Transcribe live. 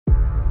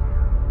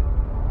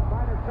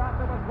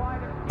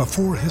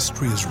Before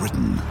history is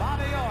written,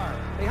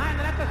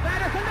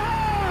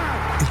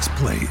 it's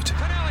played.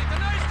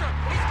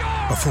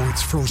 Before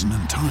it's frozen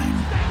in time,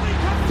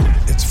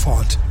 it's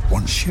fought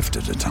one shift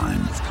at a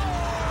time.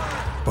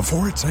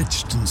 Before it's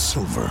etched in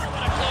silver,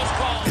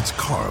 it's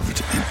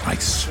carved in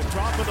ice.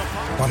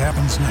 What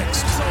happens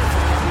next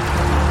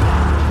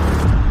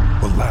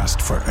will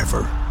last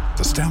forever.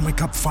 The Stanley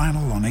Cup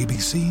Final on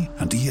ABC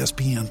and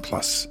ESPN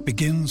Plus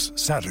begins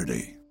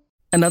Saturday.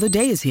 Another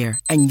day is here,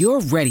 and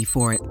you're ready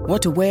for it.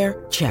 What to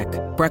wear? Check.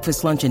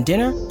 Breakfast, lunch, and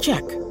dinner?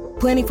 Check.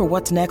 Planning for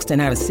what's next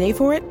and how to save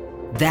for it?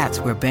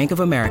 That's where Bank of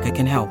America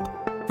can help.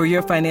 For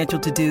your financial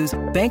to-dos,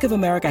 Bank of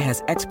America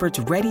has experts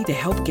ready to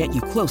help get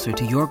you closer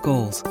to your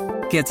goals.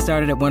 Get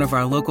started at one of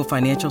our local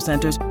financial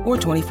centers or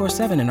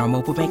 24/7 in our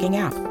mobile banking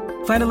app.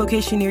 Find a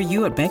location near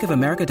you at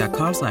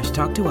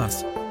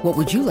bankofamerica.com/talktous. What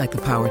would you like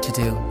the power to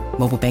do?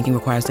 Mobile banking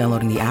requires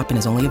downloading the app and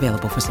is only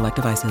available for select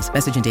devices.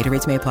 Message and data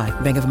rates may apply.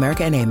 Bank of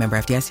America NA, member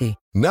FDIC.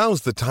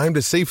 Now's the time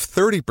to save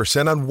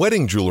 30% on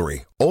wedding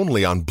jewelry,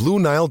 only on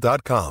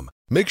BlueNile.com.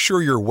 Make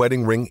sure your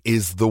wedding ring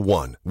is the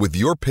one with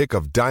your pick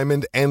of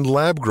diamond and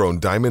lab-grown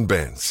diamond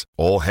bands,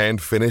 all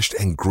hand-finished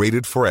and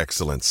graded for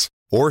excellence.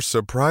 Or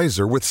surprise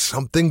her with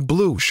something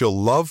blue she'll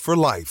love for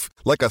life,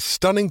 like a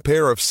stunning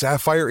pair of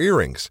sapphire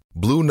earrings.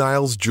 Blue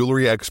Nile's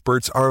jewelry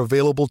experts are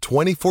available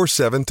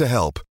 24/7 to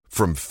help,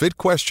 from fit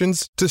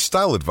questions to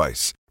style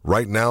advice.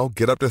 Right now,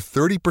 get up to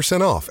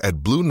 30% off at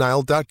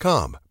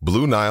BlueNile.com.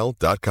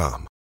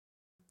 BlueNile.com.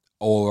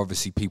 Or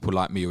obviously people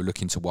like me who are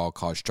looking to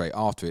wildcard straight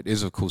after it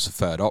is, of course, a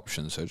third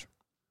option. So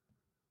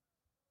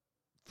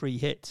Free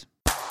hit.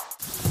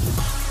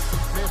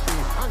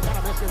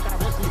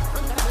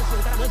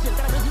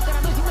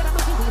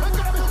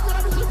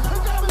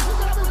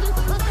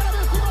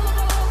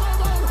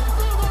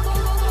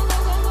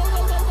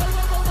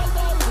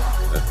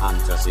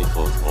 Fantasy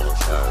Football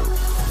Show.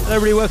 Hello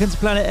everybody, welcome to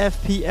Planet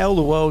FPL,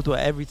 the world where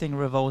everything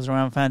revolves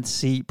around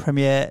Fantasy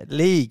Premier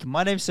League.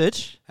 My name's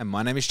Suj. And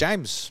my name is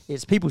James.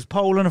 It's People's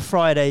Poll on a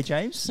Friday,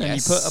 James. And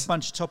Yes. you put a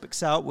bunch of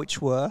topics out,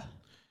 which were...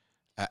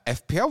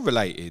 FPL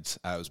related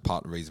was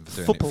part of the reason for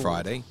doing Football. it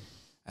Friday.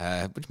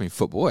 What do you mean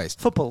football? It's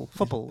Football,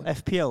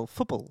 FPL,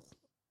 football.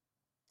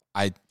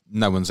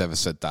 No one's ever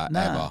said that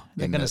ever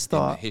they're in gonna the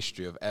start.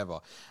 history of ever.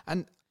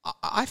 And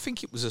I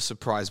think it was a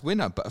surprise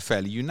winner, but a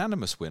fairly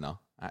unanimous winner,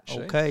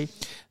 actually. Okay.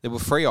 There were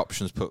three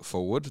options put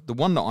forward. The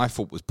one that I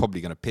thought was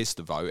probably going to piss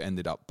the vote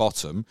ended up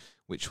bottom,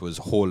 which was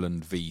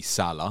Haaland v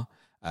Salah.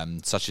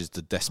 Such as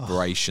the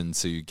desperation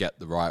to get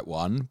the right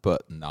one.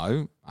 But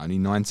no, only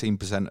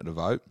 19% of the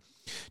vote.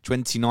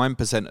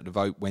 29% of the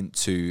vote went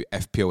to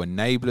FPL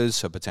enablers,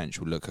 so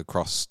potential look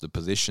across the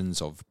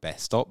positions of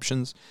best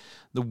options.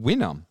 The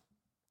winner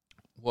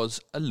was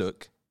a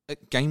look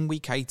at Game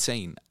Week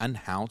 18 and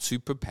how to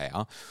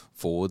prepare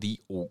for the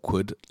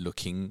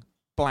awkward-looking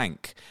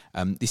blank.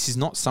 This is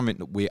not something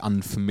that we're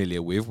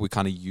unfamiliar with. We're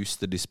kind of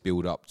used to this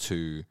build-up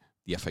to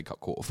the FA Cup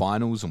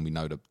quarterfinals, and we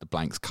know that the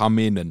blanks come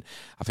in, and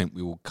I think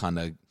we will kind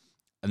of,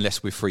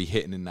 unless we're free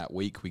hitting in that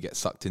week, we get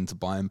sucked into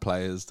buying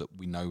players that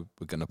we know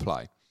we're going to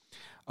play.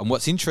 And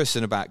what's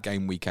interesting about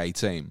Game Week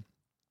 18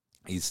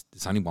 is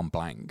there's only one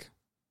blank.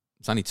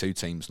 There's only two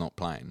teams not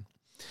playing.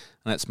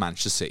 And that's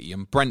Manchester City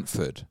and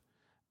Brentford.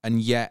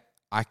 And yet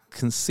I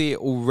can see it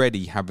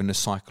already having a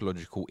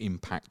psychological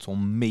impact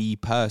on me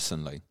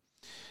personally,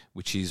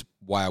 which is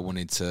why I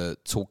wanted to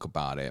talk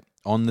about it.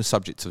 On the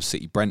subject of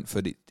City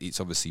Brentford, it's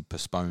obviously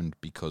postponed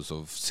because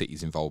of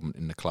City's involvement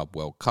in the Club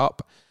World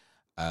Cup.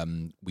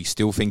 We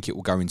still think it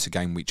will go into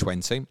Game Week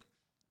 20,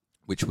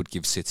 which would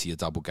give City a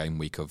double game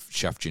week of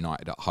Sheffield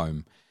United at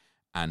home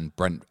and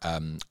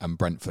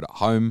Brentford at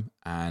home.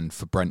 And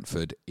for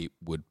Brentford, it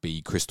would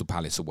be Crystal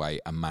Palace away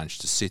and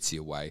Manchester City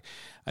away.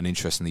 And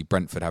interestingly,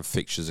 Brentford have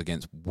fixtures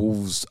against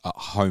Wolves at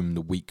home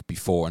the week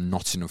before and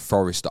Nottingham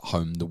Forest at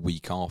home the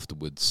week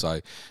afterwards. So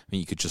I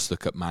think you could just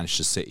look at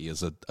Manchester City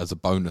as a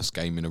bonus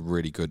game in a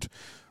really good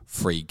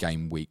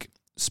 3-game week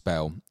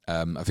spell.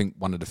 I think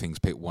one of the things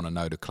people want to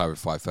know to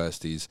clarify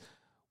first is,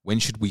 when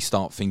should we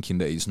start thinking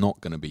that it's not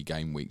going to be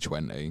Game Week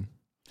 20?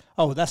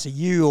 Oh, that's a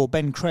you or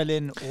Ben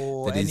Crellin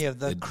or any of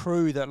the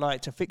crew that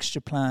like to fixture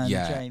plan,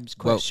 James.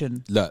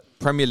 Question. Well, look,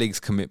 Premier League's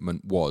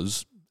commitment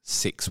was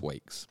 6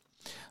 weeks.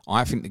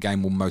 I think the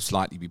game will most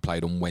likely be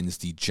played on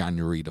Wednesday,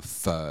 January the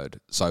 3rd.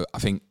 So I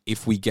think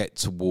if we get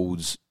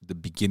towards the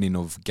beginning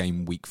of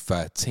Game Week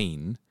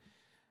 13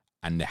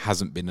 and there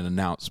hasn't been an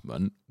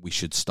announcement, we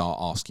should start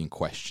asking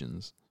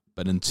questions.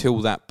 But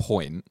until that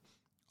point,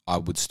 I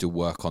would still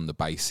work on the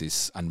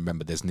basis, and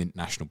remember there's an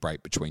international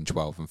break between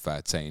 12 and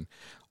 13,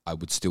 I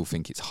would still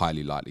think it's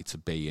highly likely to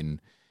be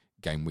in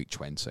Game Week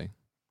 20.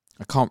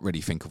 I can't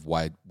really think of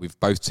why, with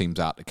both teams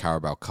out the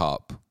Carabao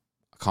Cup,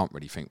 I can't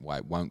really think why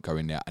it won't go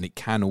in there. And it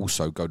can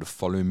also go the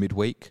following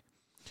midweek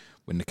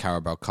when the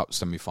Carabao Cup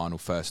semi-final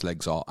first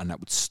legs are, and that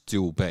would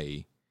still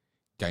be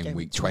Game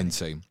Week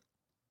 20.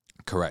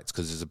 Correct,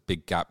 because there's a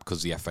big gap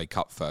because the FA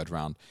Cup third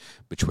round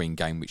between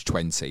Game Week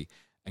 20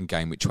 and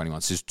Game Week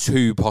 21. So there's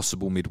 2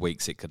 possible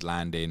midweeks it could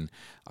land in.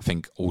 I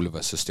think all of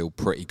us are still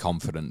pretty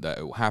confident that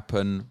it will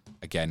happen.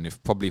 again, if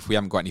we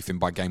haven't got anything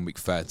by game week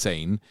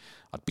 13,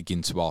 I'd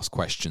begin to ask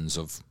questions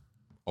of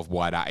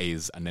why that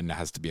is, and then there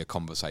has to be a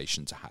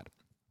conversation to have.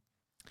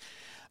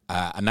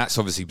 And that's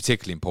obviously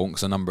particularly important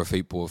because a number of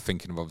people are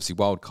thinking of obviously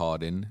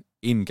wildcarding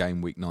in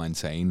game week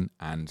 19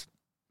 and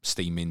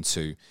steam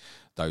into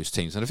those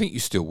teams. And I think you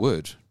still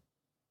would.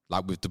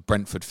 Like with the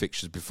Brentford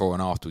fixtures before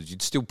and afterwards,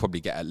 you'd still probably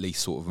get at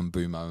least sort of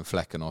Mbumo and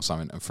Flecken or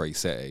something and Free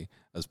City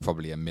as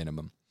probably a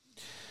minimum.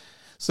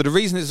 So the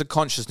reason there's a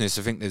consciousness,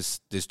 I think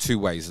there's two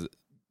ways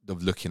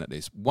of looking at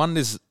this. One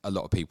is a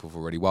lot of people have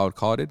already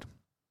wildcarded.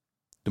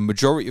 The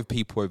majority of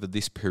people over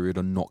this period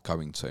are not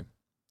going to.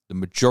 The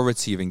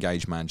majority of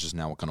engaged managers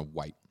now are going to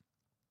wait.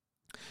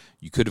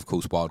 You could, of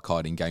course,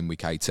 wildcard in game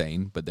week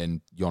 18, but then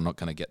you're not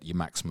going to get your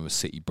maximum of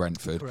City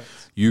Brentford. Correct.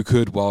 You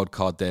could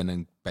wildcard then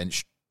and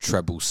bench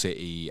treble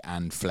City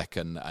and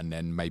Flecken and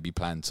then maybe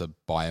plan to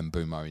buy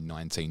Mbumo in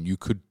 19. You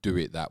could do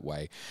it that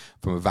way.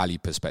 From a value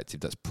perspective,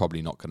 that's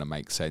probably not going to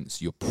make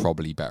sense. You're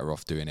probably better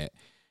off doing it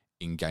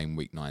in game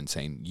week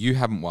 19. You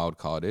haven't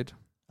wildcarded.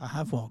 I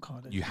have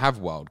wildcarded. You have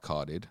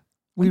wildcarded.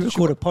 We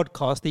record a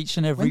podcast each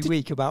and every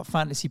week about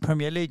Fantasy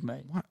Premier League,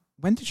 mate. What?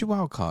 When did you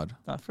wildcard?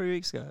 Like 3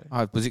 weeks ago.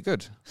 Was it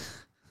good?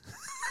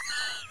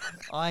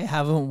 I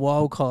haven't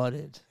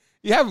wildcarded.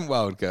 You haven't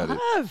wildcarded?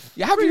 I have.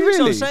 You haven't 3 weeks,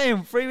 really? I'm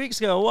saying 3 weeks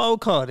ago, I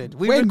wildcarded.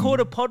 We record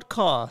a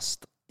podcast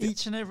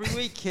each and every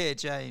week here,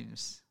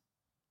 James.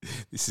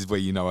 This is where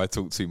you know I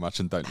talk too much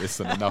and don't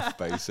listen enough,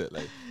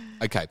 basically.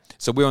 Okay,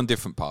 so we're on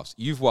different paths.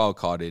 You've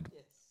wildcarded.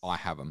 Yes. I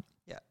haven't.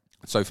 Yeah.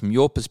 So from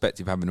your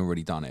perspective, having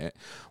already done it,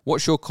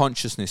 what's your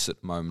consciousness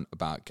at the moment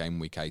about game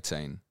week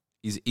 18?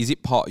 Is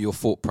it part of your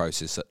thought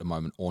process at the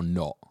moment or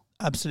not?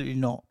 Absolutely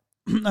not.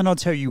 And I'll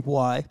tell you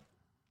why.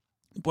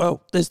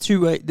 Well, there's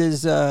two ways.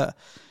 There's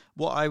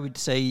what I would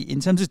say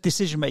in terms of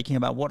decision making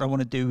about what I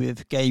want to do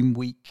with game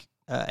week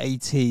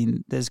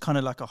 18. There's kind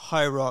of like a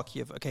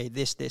hierarchy of, okay,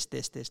 this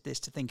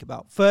to think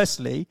about.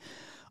 Firstly,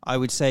 I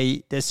would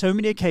say there's so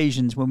many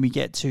occasions when we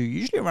get to,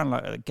 usually around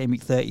like game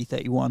week 30,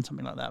 31,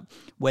 something like that,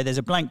 where there's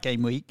a blank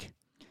game week.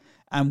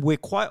 And we're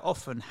quite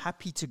often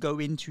happy to go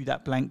into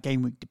that blank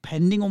game week,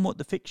 depending on what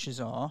the fixtures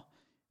are,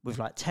 with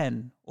like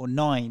 10 or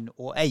 9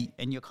 or 8.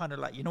 And you're kind of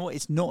like, you know what,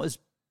 it's not as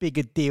big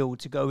a deal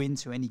to go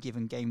into any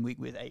given game week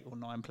with 8 or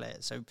 9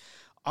 players. So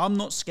I'm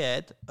not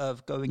scared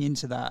of going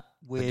into that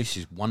with... But this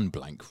is one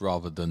blank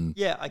rather than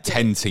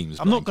 10 teams.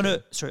 I'm not going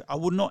to... I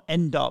would not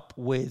end up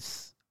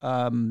with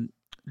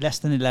less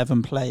than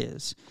 11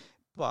 players.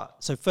 But,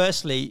 so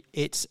firstly,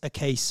 it's a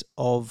case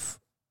of...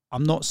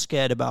 I'm not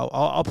scared about...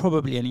 I'll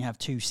probably only have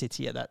 2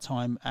 City at that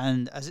time.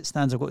 And as it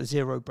stands, I've got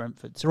 0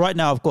 Brentford. So right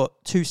now, I've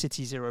got 2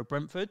 City, 0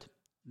 Brentford.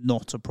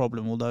 Not a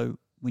problem, although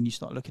when you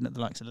start looking at the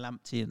likes of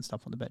Lamptey and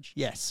stuff on the bench,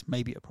 yes,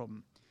 maybe a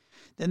problem.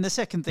 Then the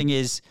second thing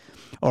is,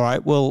 all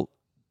right, well,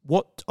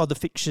 what are the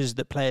fixtures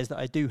that players that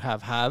I do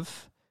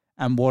have,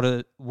 and what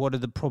are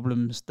the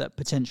problems that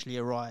potentially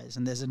arise?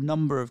 And there's a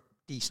number of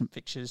decent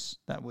fixtures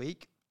that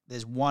week.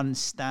 There's one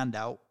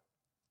standout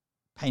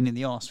pain in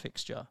the arse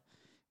fixture,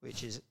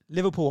 which is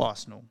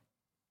Liverpool-Arsenal.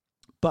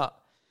 But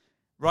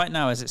right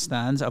now, as it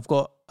stands, I've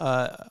got,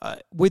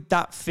 with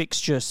that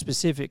fixture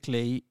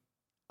specifically,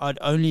 I'd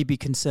only be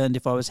concerned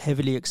if I was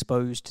heavily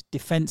exposed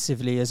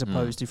defensively as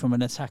opposed to from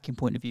an attacking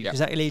point of view, because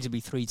that will either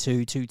be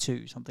 3-2,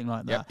 2-2, something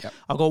like that. Yep.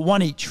 I've got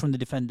one each from the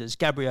defenders,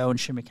 Gabriel and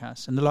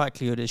Shimikas, and the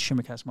likelihood is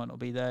Shimikas might not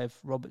be there if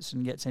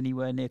Robertson gets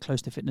anywhere near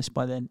close to fitness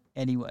by then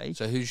anyway.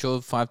 So who's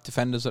your 5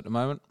 defenders at the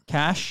moment?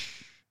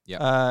 Cash,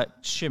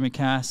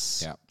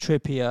 Shimikas,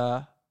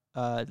 Trippier,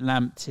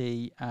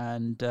 Lamptey,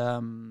 and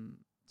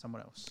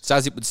someone else. So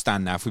as it would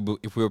stand now, if we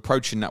were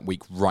approaching that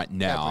week right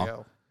now,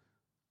 Gabriel.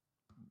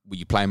 Will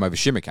you play him over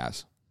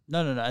Shimikas?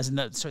 No.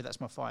 Sorry, that's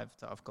my 5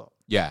 that I've got.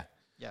 Yeah.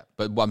 Yeah.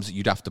 But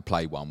you'd have to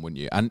play one, wouldn't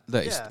you? And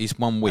look, it's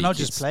 1 week. And I'll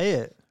just play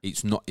it.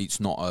 It's not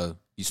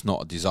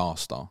a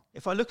disaster.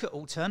 If I look at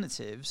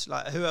alternatives,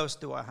 like who else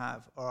do I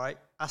have? All right,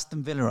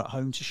 Aston Villa at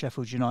home to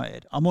Sheffield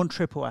United. I'm on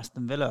triple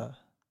Aston Villa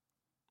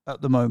at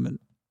the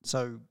moment,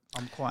 so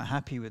I'm quite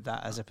happy with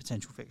that as a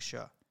potential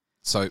fixture.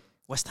 So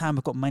West Ham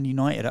have got Man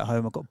United at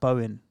home. I've got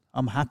Bowen.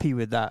 I'm happy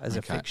with that as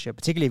a fixture,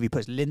 particularly if he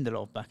puts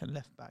Lindelof back and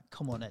left back.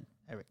 Come on in,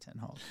 Eric Ten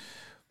Hag.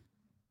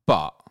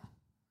 But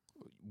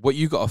what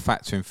you got to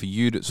factor in for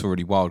you that's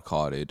already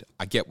wildcarded,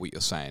 I get what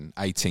you're saying.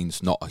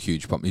 18's not a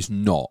huge problem. It's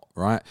not,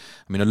 right?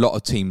 I mean, a lot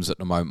of teams at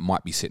the moment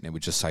might be sitting there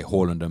with just say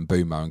Haaland and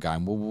Mbumo and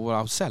going, well,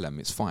 I'll sell them.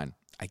 It's fine.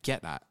 I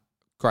get that.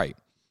 Great.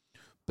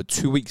 But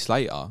 2 weeks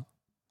later,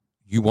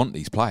 you want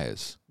these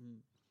players.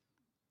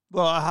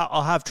 Well,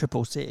 I'll have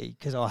triple City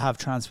because I'll have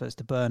transfers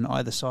to burn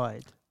either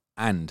side.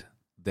 And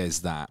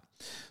there's that.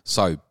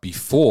 So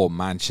before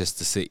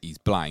Manchester City's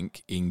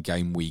blank in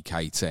game week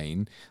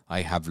 18,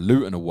 they have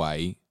Luton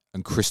away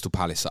and Crystal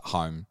Palace at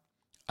home.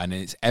 And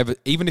it's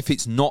even if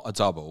it's not a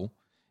double,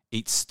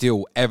 it's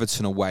still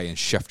Everton away and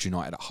Sheffield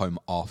United at home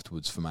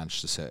afterwards for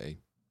Manchester City.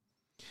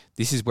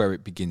 This is where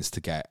it begins to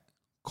get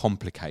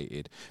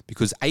complicated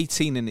because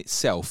 18 in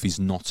itself is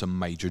not a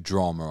major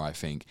drama, I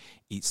think.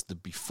 It's the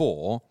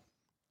before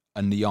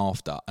and the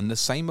after. And the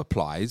same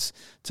applies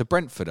to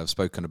Brentford. I've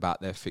spoken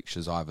about their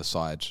fixtures either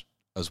side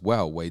as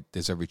well, where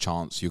there's every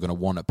chance you're going to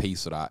want a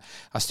piece of that.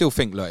 I still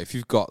think, look, if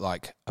you've got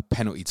like a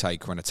penalty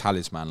taker and a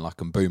talisman like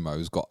Mbeumo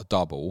who's got a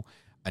double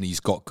and he's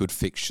got good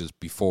fixtures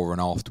before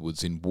and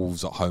afterwards in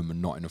Wolves at home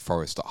and Nottingham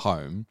Forest at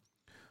home,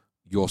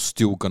 you're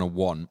still going to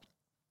want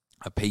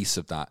a piece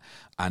of that.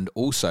 And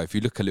also, if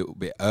you look a little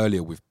bit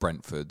earlier with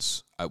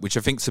Brentford's, which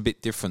I think is a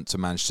bit different to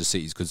Manchester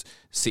City's, because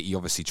City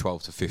obviously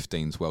 12 to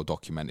 15 is well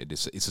documented.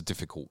 It's a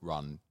difficult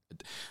run.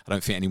 I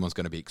don't think anyone's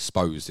going to be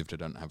exposed if they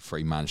don't have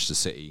free Manchester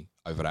City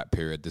over that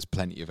period. There's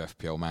plenty of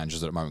FPL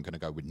managers at the moment going to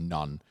go with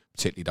none,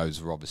 particularly those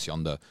who are obviously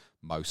on the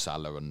Mo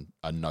Salah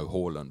and no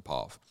Haaland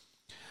path.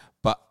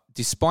 But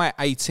despite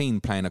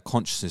 18 playing a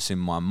consciousness in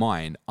my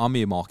mind, I'm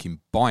earmarking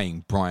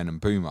buying Bryan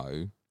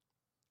Mbeumo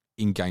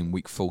in game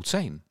week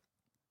 14.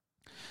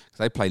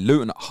 They play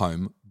Luton at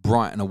home,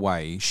 Brighton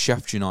away,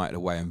 Sheffield United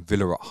away and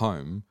Villa at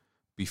home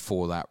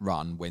before that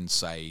run when,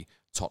 say,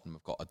 Tottenham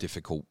have got a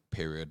difficult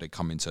period. They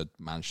come into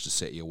Manchester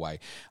City away.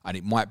 And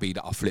it might be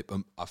that I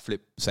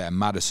flip, say, a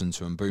Maddison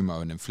to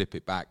Mbeumo and then flip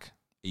it back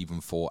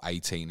even for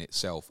 18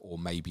 itself, or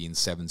maybe in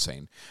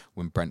 17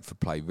 when Brentford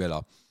play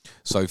Villa.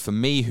 So for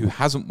me, who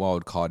hasn't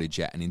wildcarded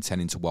yet and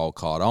intending to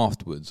wildcard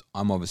afterwards,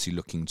 I'm obviously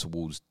looking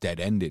towards dead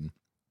ending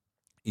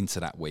into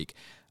that week.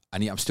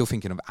 And yet I'm still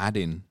thinking of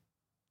adding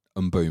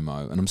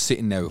Mbeumo, and I'm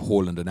sitting there with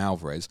Haaland and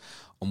Alvarez,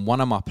 and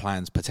one of my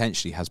plans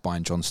potentially has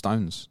buying John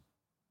Stones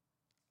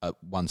at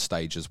one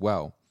stage as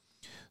well.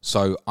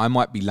 So I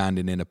might be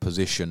landing in a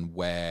position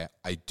where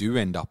I do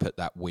end up at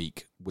that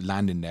week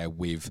landing there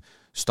with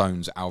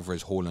Stones,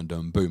 Alvarez, Haaland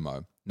and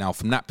Mbeumo. Now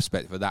from that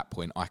perspective, at that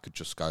point I could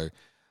just go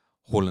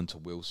Haaland to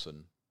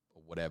Wilson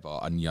or whatever,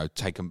 and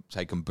take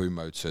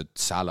Mbeumo to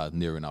Salah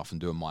near enough and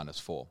do a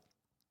 -4.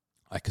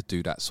 I could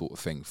do that sort of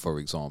thing, for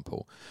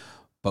example.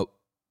 But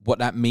what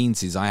that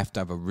means is I have to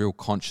have a real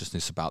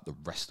consciousness about the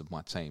rest of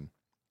my team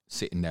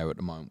sitting there at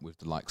the moment with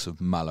the likes of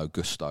Malo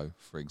Gusto,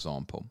 for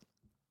example.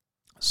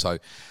 So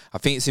I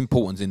think it's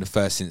important in the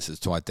first instance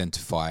to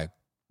identify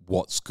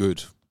what's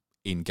good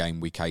in game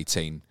week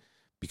 18,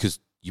 because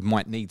you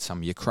might need some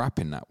of your crap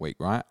in that week,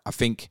 right? I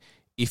think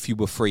if you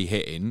were free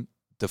hitting,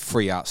 the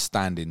three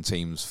outstanding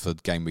teams for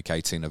game week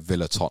 18 are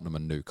Villa, Tottenham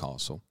and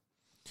Newcastle.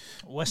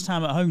 West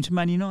Ham at home to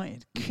Man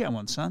United. Come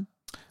on, son.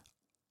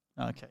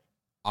 Okay.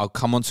 I'll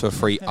come onto a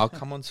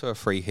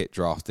free hit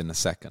draft in a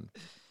second.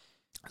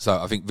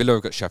 So I think Villa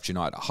have got Sheffield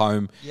United at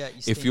home. Yeah,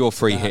 if you're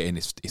free hitting,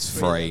 it's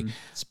free.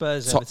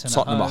 Spurs, Everton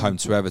Tottenham at home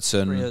to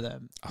Everton. 3 of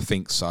them. I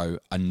think so.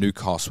 And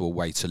Newcastle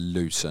away to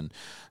Luton.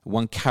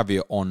 One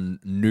caveat on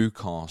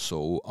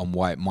Newcastle and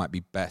why it might be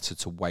better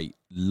to wait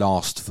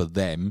last for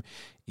them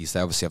is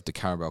they obviously have the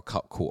Carabao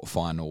Cup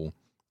quarter-final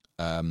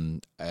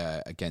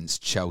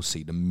against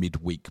Chelsea the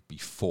midweek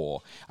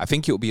before. I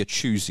think it will be a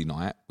Tuesday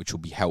night, which will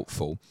be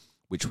helpful,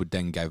 which would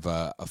then give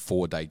a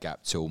 4-day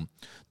gap till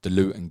the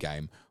Luton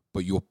game.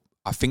 But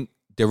I think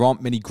there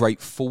aren't many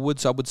great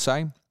forwards, I would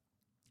say,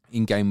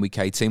 in game week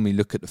 18. We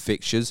look at the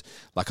fixtures.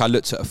 Like I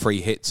looked at a free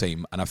hit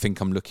team, and I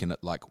think I'm looking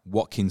at like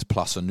Watkins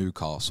plus a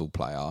Newcastle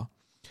player.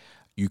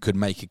 You could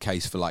make a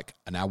case for like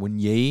an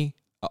Awoniyi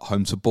at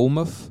home to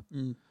Bournemouth,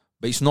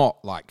 but it's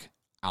not like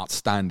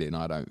outstanding,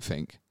 I don't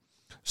think.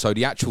 So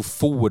the actual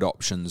forward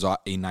options are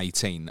in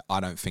 18, I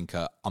don't think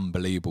are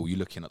unbelievable. You're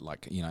looking at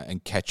like,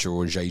 Nketiah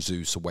or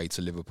Jesus away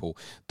to Liverpool,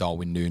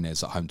 Darwin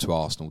Núñez at home to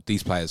Arsenal.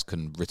 These players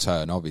can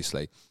return,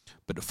 obviously,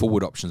 but the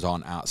forward options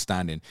aren't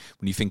outstanding.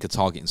 When you think of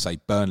targeting, say,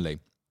 Burnley,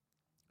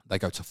 they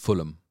go to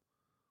Fulham.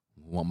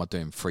 What am I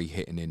doing? Free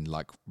hitting in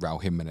like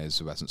Raul Jimenez,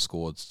 who hasn't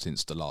scored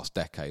since the last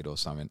decade or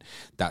something.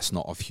 That's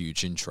not of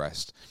huge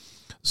interest.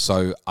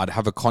 So I'd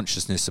have a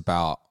consciousness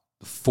about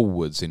the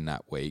forwards in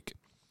that week.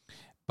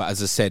 But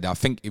as I said, I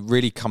think it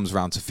really comes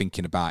around to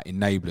thinking about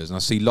enablers. And I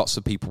see lots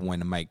of people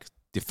want to make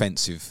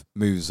defensive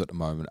moves at the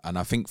moment. And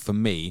I think for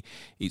me,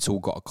 it's all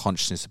got a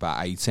consciousness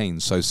about 18.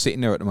 So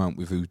sitting there at the moment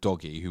with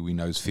Udogie, who we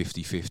know is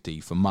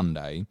 50-50 for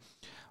Monday,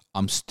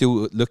 I'm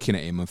still looking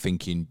at him and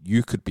thinking,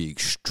 you could be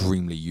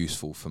extremely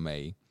useful for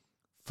me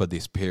for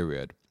this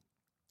period.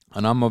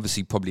 And I'm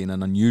obviously probably in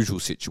an unusual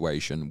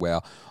situation where,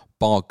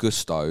 bar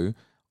Gusto,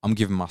 I'm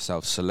giving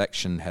myself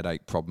selection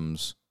headache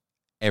problems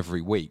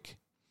every week.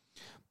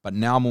 But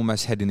now I'm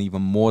almost heading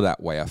even more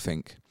that way, I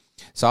think.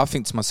 So I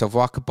think to myself,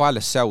 well, I could buy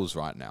Lascelles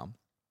right now,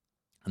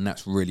 and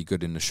that's really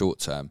good in the short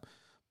term.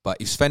 But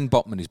if Sven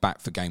Botman is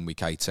back for game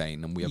week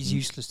 18, and he's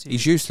useless to you.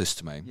 He's useless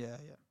to me. Yeah.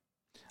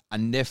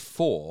 And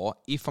therefore,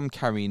 if I'm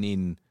carrying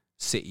in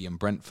City and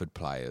Brentford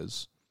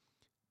players,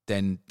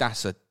 then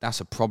that's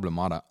a problem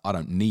I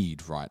don't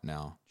need right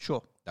now.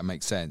 Sure. That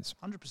makes sense.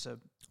 100%.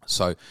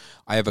 So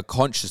I have a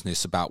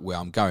consciousness about where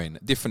I'm going.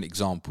 A different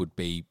example would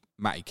be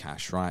Matty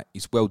Cash, right?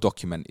 It's well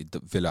documented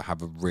that Villa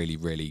have a really,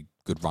 really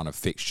good run of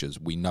fixtures.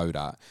 We know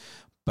that.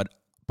 But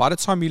by the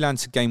time you land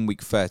to game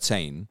week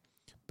 13,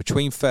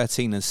 between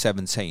 13 and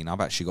 17, I've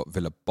actually got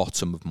Villa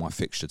bottom of my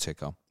fixture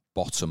ticker.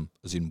 Bottom,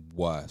 as in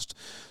worst.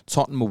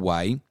 Tottenham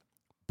away,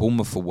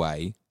 Bournemouth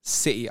away,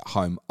 City at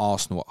home,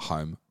 Arsenal at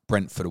home,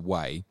 Brentford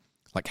away.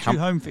 Two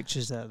home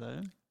fixtures there,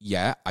 though.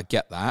 yeah, I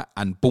get that.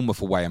 And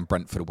Bournemouth away and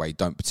Brentford away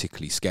don't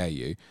particularly scare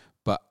you.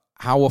 But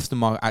how often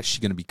am I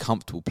actually going to be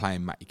comfortable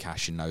playing Matty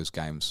Cash in those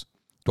games?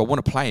 Do I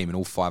want to play him in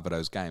all 5 of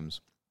those games?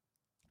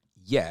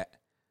 Yet,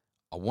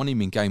 I want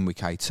him in game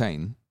week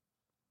 18,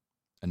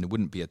 and there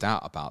wouldn't be a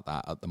doubt about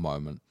that at the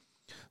moment.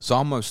 So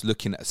I'm almost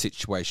looking at a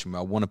situation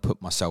where I want to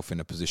put myself in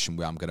a position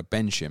where I'm going to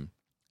bench him.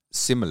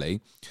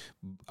 Similarly,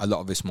 a lot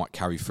of this might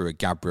carry through a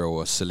Gabriel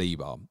or a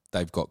Saliba.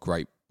 They've got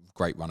great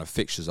run of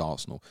fixtures,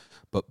 Arsenal.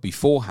 But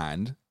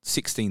beforehand,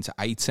 16 to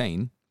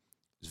 18,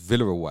 is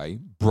Villa away,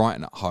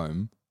 Brighton at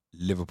home,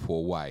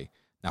 Liverpool away.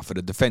 Now, for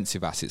the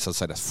defensive assets, I'd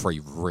say that's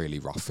 3 really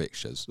rough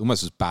fixtures,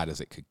 almost as bad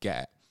as it could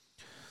get.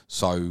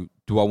 So,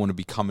 do I want to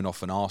be coming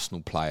off an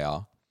Arsenal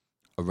player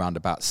around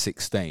about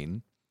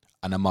 16?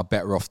 And am I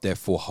better off,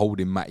 therefore,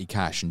 holding Matty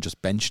Cash and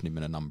just benching him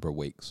in a number of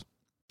weeks?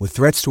 With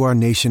threats to our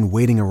nation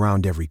waiting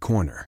around every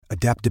corner,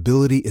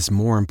 adaptability is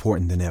more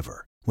important than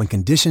ever. When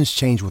conditions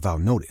change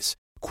without notice,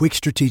 quick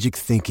strategic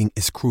thinking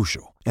is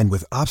crucial. And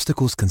with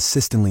obstacles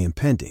consistently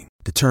impending,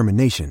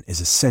 determination is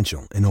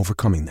essential in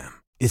overcoming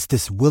them. It's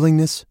this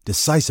willingness,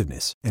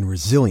 decisiveness, and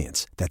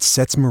resilience that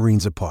sets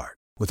Marines apart.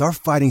 With our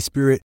fighting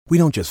spirit, we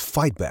don't just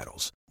fight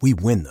battles, we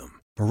win them.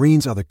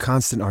 Marines are the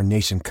constant our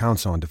nation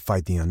counts on to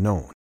fight the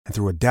unknown. And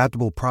through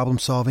adaptable problem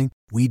solving,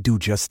 we do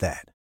just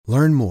that.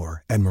 Learn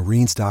more at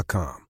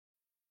marines.com.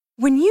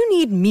 When you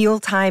need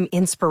mealtime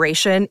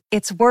inspiration,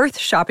 it's worth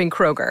shopping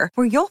Kroger,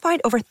 where you'll find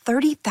over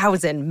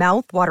 30,000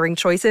 mouth-watering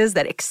choices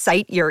that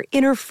excite your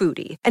inner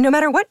foodie. And no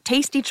matter what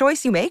tasty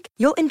choice you make,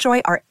 you'll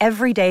enjoy our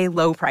everyday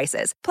low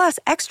prices, plus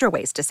extra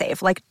ways to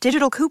save, like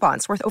digital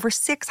coupons worth over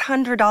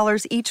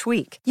 $600 each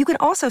week. You can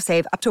also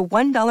save up to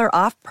 $1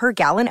 off per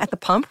gallon at the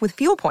pump with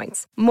fuel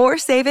points. More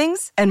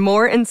savings and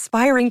more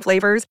inspiring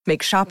flavors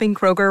make shopping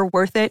Kroger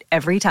worth it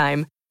every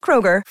time.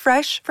 Kroger,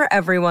 fresh for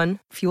everyone.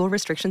 Fuel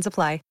restrictions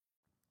apply.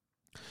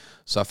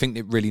 So I think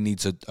it really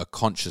needs a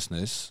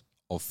consciousness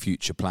of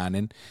future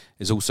planning.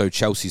 There's also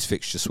Chelsea's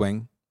fixture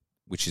swing,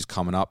 which is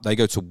coming up. They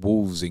go to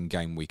Wolves in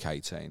game week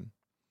 18,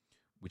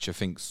 which I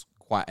think is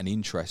quite an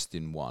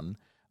interesting one.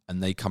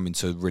 And they come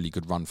into a really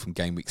good run from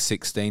game week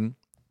 16.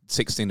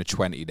 16 to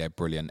 20, they're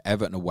brilliant.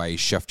 Everton away,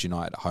 Sheffield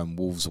United at home,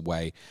 Wolves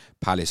away,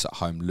 Palace at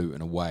home,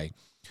 Luton away.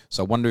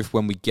 So I wonder if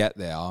when we get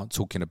there,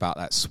 talking about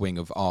that swing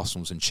of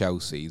Arsenal's and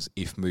Chelsea's,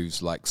 if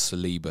moves like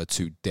Saliba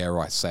to, dare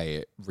I say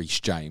it, Reece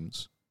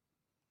James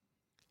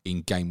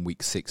in game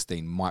week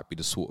 16 might be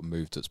the sort of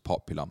move that's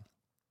popular.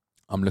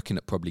 I'm looking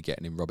at probably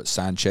getting in Robert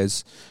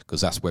Sanchez,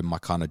 because that's when my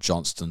kind of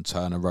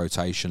Johnston-Turner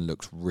rotation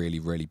looks really,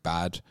 really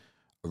bad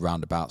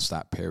around about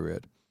that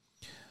period.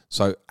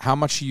 So how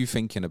much are you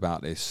thinking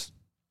about this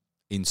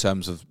in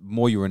terms of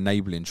more your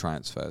enabling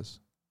transfers?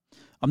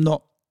 I'm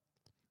not.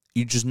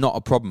 You're just not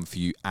a problem for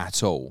you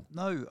at all?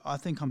 No, I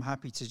think I'm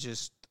happy to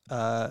just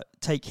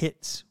take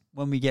hits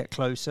when we get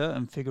closer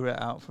and figure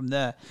it out from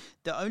there.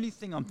 The only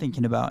thing I'm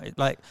thinking about is,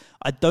 like,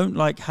 I don't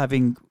like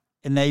having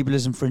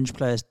enablers and fringe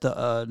players that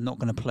are not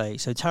going to play.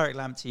 So Tariq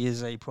Lamptey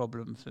is a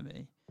problem for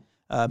me,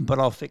 but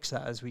I'll fix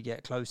that as we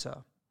get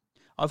closer.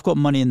 I've got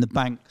money in the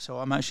bank, so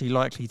I'm actually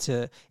likely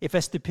to, if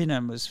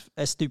Estupiñán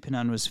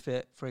was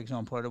fit, for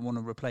example, I don't want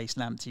to replace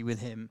Lamptey with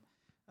him,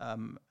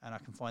 and I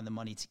can find the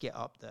money to get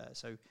up there.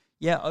 So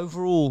yeah,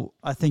 overall,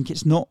 I think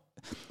it's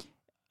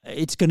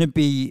going to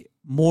be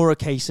more a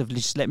case of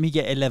just let me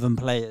get 11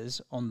 players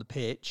on the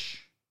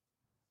pitch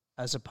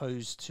as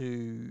opposed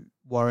to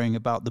worrying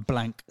about the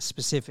blank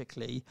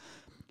specifically.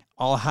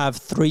 I'll have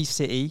 3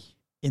 City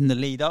in the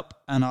lead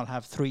up and I'll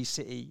have 3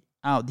 City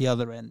out the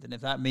other end. And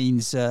if that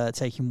means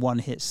taking one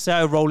hit, say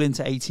I roll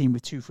into 18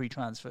 with 2 free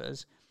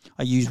transfers,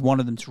 I use one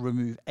of them to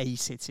remove a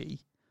City.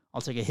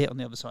 I'll take a hit on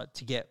the other side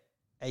to get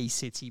a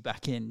City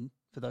back in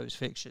for those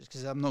fixtures,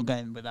 because I'm not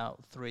going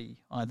without 3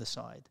 either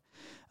side.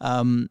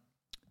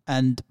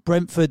 And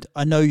Brentford,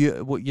 I know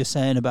what you're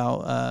saying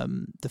about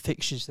the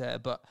fixtures there,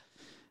 but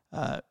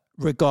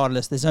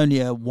regardless, there's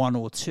only a 1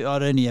 or 2.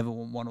 I'd only ever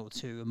want 1 or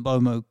 2. And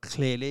Bomo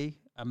clearly,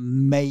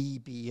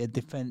 maybe a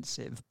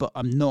defensive, but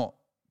I'm not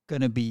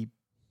going to be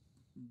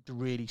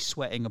really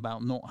sweating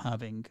about not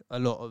having a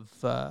lot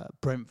of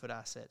Brentford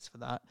assets for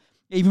that.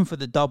 Even for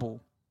the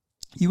double,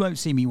 you won't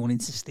see me wanting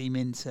to steam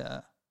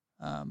into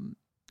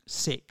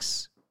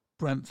 6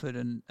 Brentford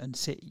and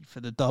City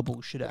for the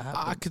double, should it happen.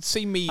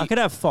 I could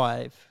have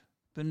 5,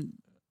 but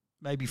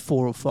maybe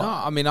 4 or 5. No,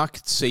 I mean,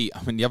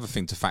 the other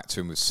thing to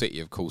factor in with City,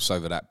 of course,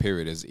 over that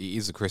period is it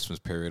is a Christmas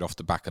period off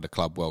the back of the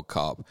Club World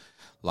Cup.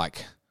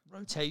 Like,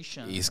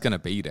 rotation. He's going to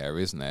be there,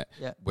 isn't it?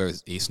 Yeah.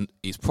 Whereas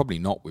he's probably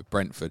not with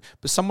Brentford.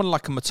 But someone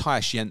like a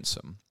Matthias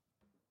Jensen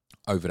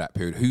over that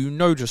period,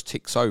 who just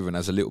ticks over and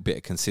has a little bit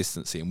of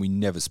consistency, and we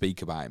never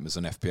speak about him as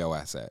an FPL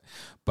asset,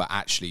 but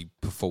actually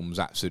performs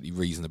absolutely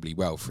reasonably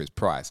well for his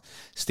price.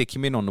 Stick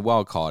him in on the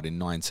wild card in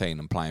 19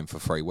 and play him for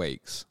 3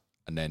 weeks,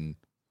 and then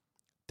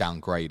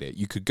downgrade it.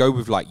 You could go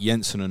with like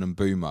Jensen and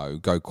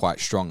Mbumo, go quite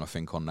strong, I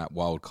think, on that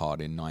wild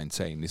card in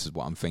 19. This is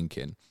what I'm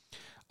thinking.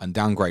 And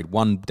downgrade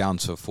one down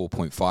to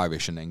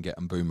 4.5-ish and then get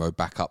Mbumo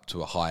back up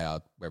to a higher,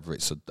 whether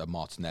it's a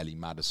Martinelli,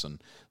 Maddison,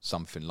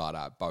 something like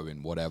that,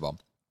 Bowen, whatever.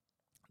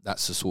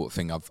 That's the sort of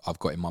thing I've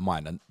got in my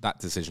mind, and that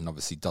decision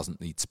obviously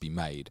doesn't need to be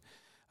made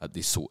at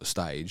this sort of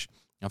stage.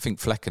 I think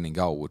Flecken in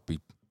goal would be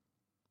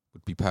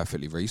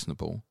perfectly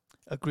reasonable.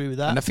 Agree with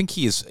that. And I think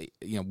he is,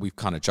 we've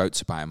kind of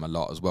joked about him a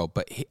lot as well,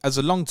 but as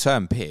a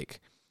long-term pick,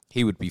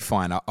 he would be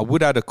fine. I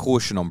would add a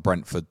caution on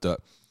Brentford that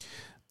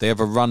they have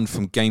a run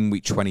from game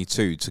week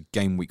 22 to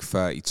game week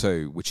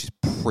 32, which is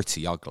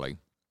pretty ugly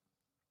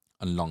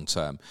and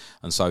long-term.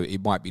 And so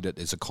it might be that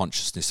there's a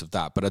consciousness of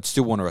that. But I'd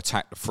still want to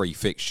attack the 3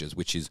 fixtures,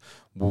 which is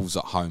Wolves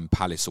at home,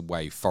 Palace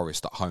away,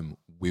 Forest at home,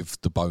 with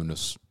the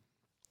bonus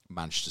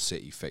Manchester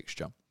City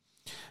fixture.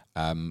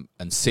 And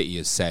City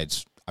has said,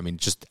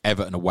 just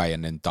Everton away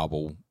and then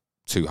double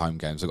 2 home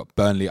games. They've got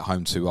Burnley at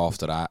home 2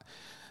 after that.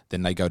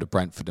 Then they go to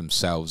Brentford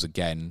themselves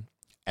again,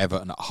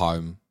 Everton at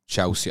home,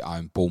 Chelsea at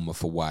home,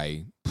 Bournemouth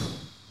away.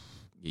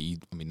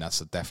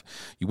 That's a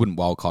you wouldn't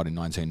wildcard in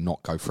 19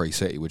 not go 3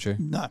 City, would you?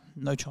 No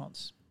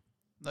chance.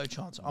 No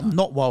chance. I'm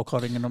not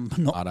wildcarding and I'm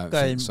not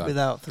going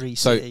without 3 City.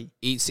 So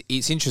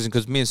it's interesting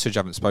because me and Suj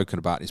haven't spoken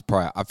about this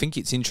prior. I think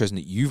it's interesting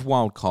that you've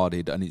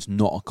wildcarded and it's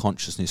not a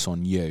consciousness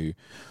on you,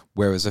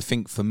 whereas I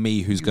think for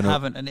me, who's going to...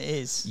 haven't, and it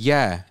is.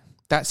 Yeah,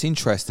 that's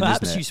interesting,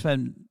 Perhaps isn't it? you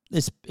spend...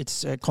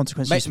 It's a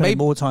consequence. You spend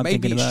more time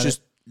thinking about it. Maybe it's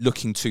just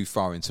looking too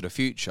far into the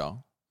future.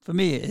 For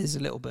me, it is a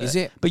little bit. Is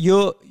it? But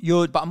you're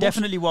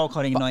definitely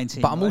wildcarding in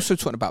 19. But I'm also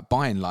talking about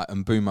buying like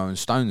Mbumo and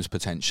Stones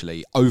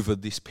potentially over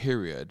this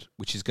period,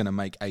 which is going to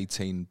make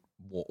 18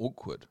 more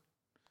awkward.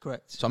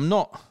 Correct. So I'm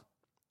not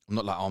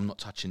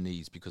touching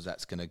these because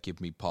that's going to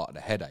give me part of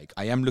the headache.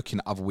 I am looking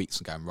at other weeks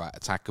and going, right,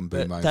 attack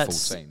Mbumo in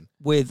 14.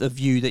 With a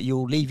view that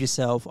you'll leave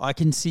yourself. I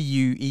can see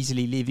you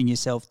easily leaving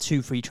yourself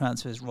 2 free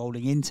transfers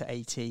rolling into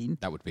 18.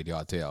 That would be the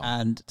ideal.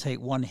 And take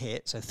 1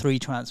 hit. So 3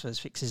 transfers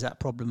fixes that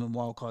problem and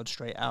wildcard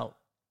straight out.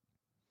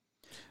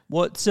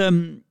 What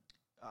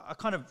I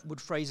kind of would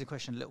phrase the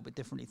question a little bit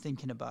differently,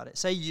 thinking about it.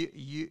 Say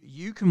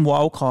you can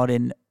wildcard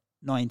in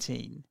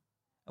 19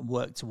 and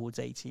work towards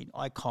 18.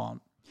 I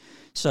can't.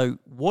 So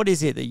what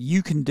is it that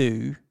you can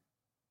do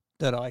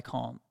that I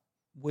can't?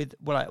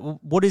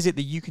 What is it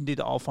that you can do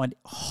that I'll find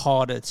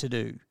harder to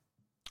do?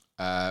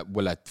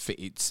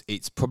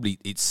 It's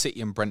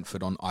City and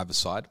Brentford on either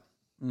side.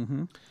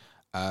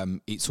 Mm-hmm.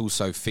 It's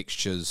also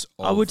fixtures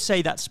of I would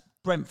say that's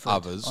Brentford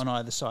others on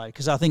either side,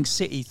 because I think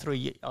City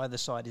 3 either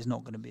side is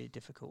not going to be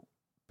difficult.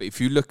 But if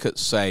you look at,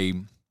 say,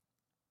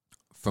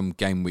 from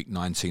game week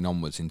 19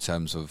 onwards in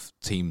terms of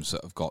teams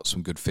that have got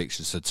some good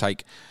fixtures, so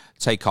take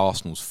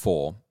Arsenal's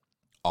 4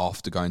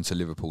 after going to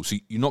Liverpool. So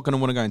you're not going to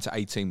want to go into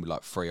 18 with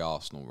like 3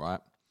 Arsenal,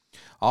 right?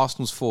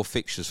 Arsenal's 4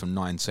 fixtures from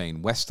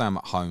 19, West Ham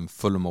at home,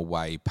 Fulham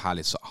away,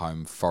 Palace at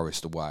home,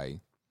 Forest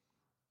away.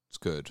 It's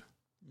good.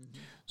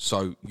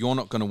 So you're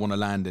not going to want to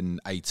land in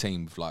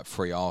 18 with like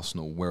 3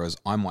 Arsenal, whereas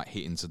I might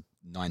hit into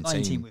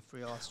 19 with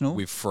 3 Arsenal.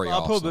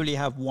 I'll probably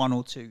have 1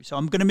 or 2. So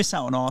I'm going to miss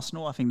out on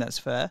Arsenal. I think that's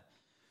fair.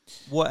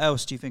 What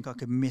else do you think I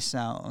could miss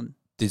out on?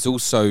 There's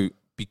also,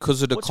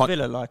 because of the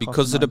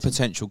the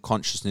potential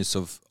consciousness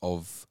of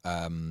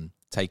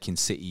taking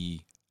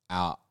City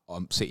out,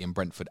 City and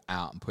Brentford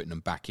out and putting them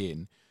back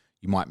in,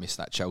 you might miss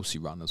that Chelsea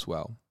run as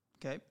well.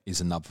 Okay,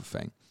 is another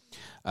thing.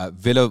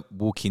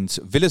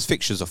 Villa's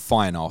fixtures are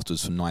fine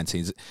afterwards from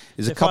 19.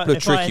 There's a couple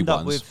of tricky ones. If I end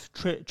up with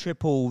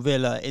triple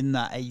Villa in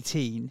that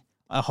 18,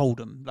 I hold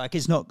them. Like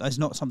it's not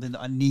something that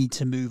I need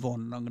to move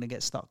on and I'm going to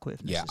get stuck with.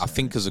 Yeah, I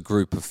think as a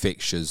group of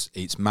fixtures,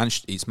 it's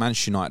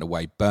Manchester United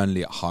away,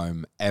 Burnley at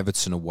home,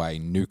 Everton away,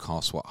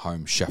 Newcastle at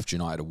home, Sheffield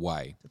United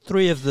away.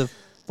 3 of the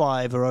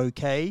 5 are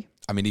okay.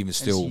 I mean, even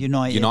still,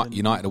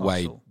 United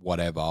away,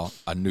 whatever,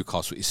 and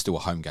Newcastle is still a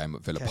home game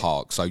at Villa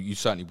Park. So you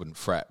certainly wouldn't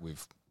fret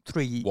with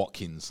 3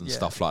 Watkins and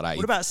stuff like that.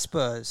 What about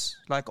Spurs?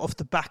 Like off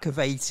the back of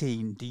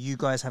 18, do you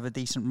guys have a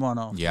decent run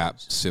afterwards? Yeah,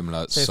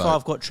 similar. So if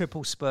I've got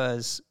triple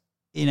Spurs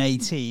in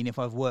 18, if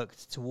I've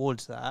worked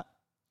towards that,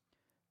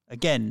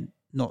 again,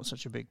 not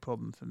such a big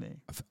problem for me.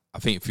 I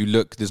think if you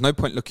look, there's no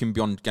point looking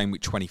beyond game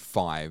week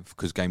 25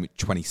 because game week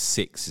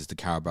 26 is the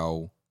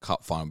Carabao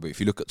Cup final. But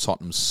if you look at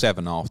Tottenham's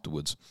 7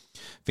 afterwards,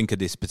 think of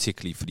this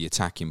particularly for the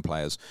attacking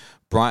players.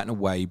 Brighton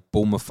away,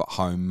 Bournemouth at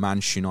home,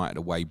 Manchester United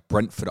away,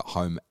 Brentford at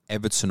home,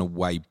 Everton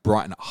away,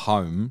 Brighton at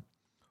home,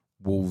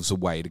 Wolves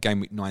away. The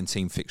game week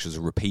 19 fixtures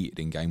are repeated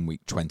in game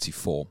week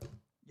 24.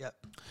 Yep.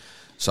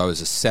 So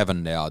as a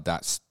 7 there,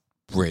 that's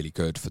really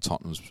good for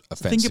Tottenham's offensive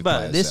players. Think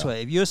about it this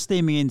way. If you're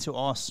steaming into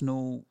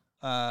Arsenal,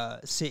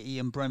 City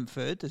and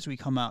Brentford as we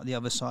come out the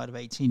other side of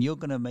 18, you're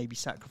going to maybe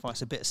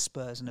sacrifice a bit of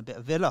Spurs and a bit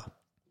of Villa.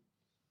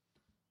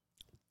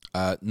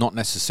 Not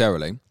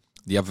necessarily.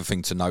 The other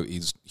thing to note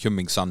is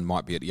Heung-min Son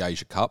might be at the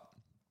Asia Cup,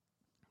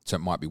 so it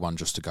might be one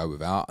just to go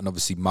without. And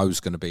obviously Mo's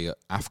going to be at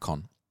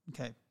AFCON.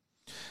 Okay.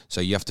 So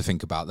you have to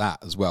think about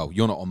that as well.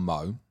 You're not on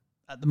Mo.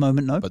 At the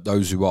moment, no. But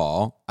those who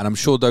are, and I'm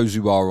sure those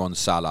who are on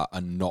Salah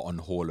and not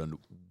on Haaland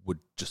would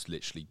just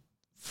literally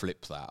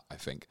flip that, I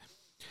think.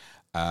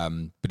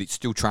 But it's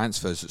still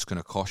transfers that's going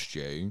to cost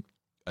you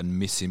and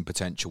missing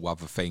potential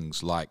other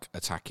things like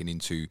attacking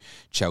into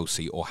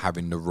Chelsea or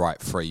having the right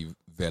free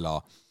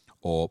Villa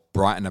or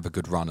Brighton have a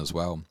good run as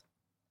well.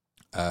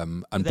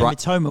 And then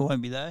Mitoma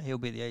won't be there. He'll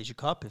be at the Asia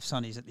Cup if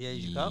Sonny's at the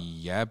Asia Cup.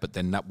 Yeah, but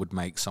then that would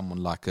make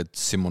someone like a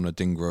Simon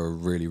Adingra a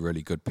really,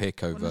 really good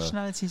pick over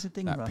nationality is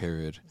Adingra? that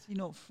period. Is he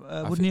not?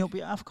 Wouldn't he not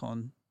be at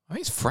AFCON? I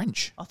think he's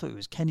French. I thought he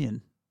was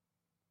Kenyan.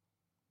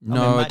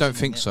 No, I don't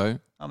think so.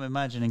 I'm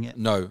imagining it.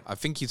 No, I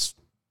think he's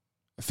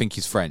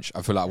French.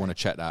 I feel like I want to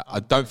check that. I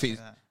don't think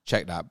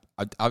check that.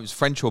 I was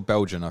French or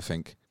Belgian. I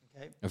think.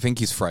 Okay. I think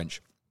he's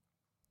French.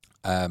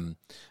 I'm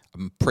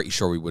pretty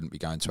sure he wouldn't be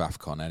going to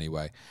AFCON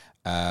anyway.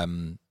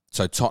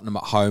 So Tottenham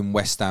at home,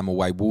 West Ham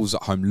away, Wolves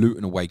at home,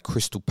 Luton away,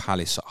 Crystal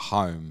Palace at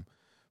home.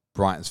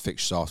 Brighton's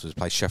fixtures afterwards,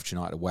 play Sheffield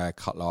United away a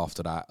couple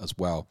after that as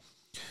well.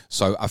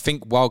 So I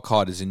think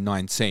wildcarders in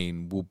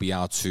 19 will be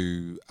able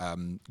to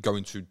go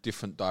into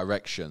different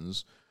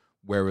directions,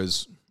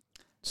 whereas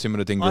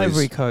Simon Adingra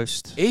Ivory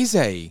Coast. Is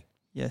he?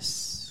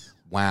 Yes.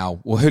 Wow.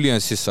 Well, Julian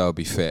Cisse will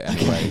be fit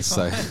anyway,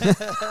 so...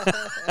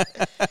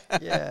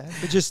 Yeah,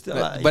 but just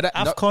but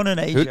AFCON and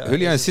Asia.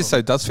 Julian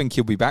Cisse does think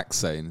he'll be back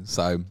soon,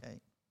 so... Okay.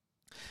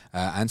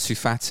 Ansu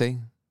Fati.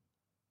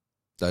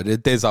 So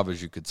there's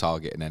others you could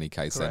target in any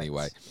case. Correct.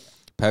 Anyway.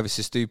 Pervis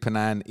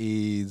Estupiñán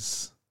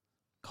is...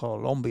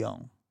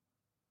 Colombian.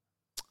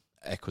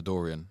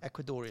 Ecuadorian.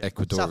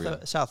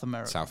 South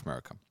America. South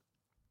America.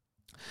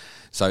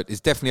 So it's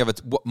definitely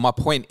my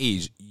point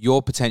is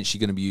you're potentially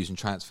going to be using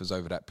transfers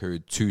over that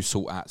period to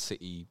sort out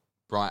City,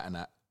 Brighton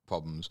at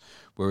problems,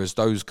 whereas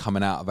those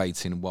coming out of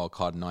 18 and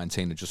wildcard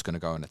 19 are just going to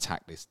go and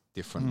attack this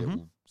different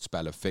little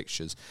spell of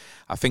fixtures.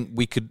 I think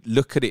we could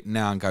look at it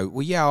now and go,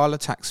 well, yeah, I'll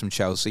attack some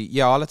Chelsea.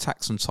 Yeah, I'll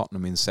attack some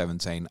Tottenham in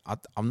 17.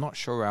 I'm not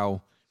sure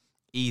how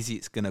easy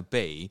it's going to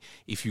be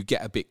if you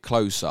get a bit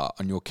closer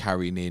and you're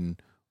carrying in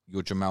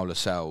your Jamal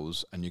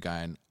Lascelles and you're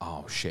going,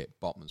 oh, shit,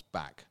 Botman's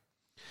back.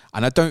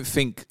 And I don't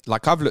think,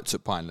 like I've looked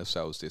at Pine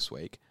Lascelles this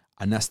week,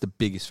 and that's the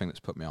biggest thing that's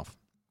put me off.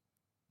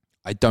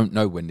 I don't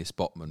know when this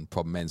Botman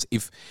problem ends.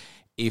 If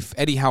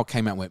Eddie Howe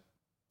came out and went,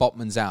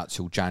 Botman's out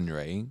till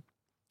January,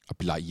 I'd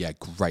be like, yeah,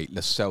 great.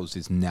 Lascelles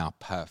is now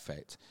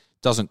perfect.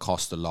 Doesn't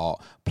cost a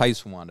lot. Plays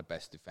for one of the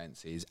best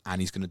defences,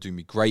 and he's going to do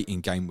me great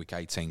in game week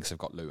 18 because I've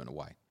got Luton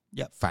away.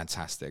 Yep.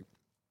 Fantastic.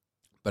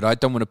 But I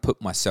don't want to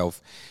put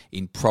myself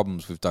in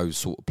problems with those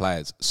sort of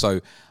players.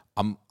 So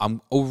I'm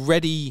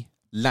already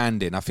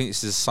landing. I think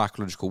this is a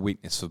psychological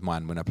weakness of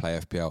mine when I play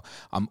FPL.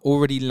 I'm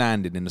already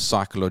landing in a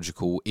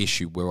psychological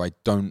issue where I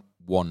don't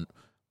want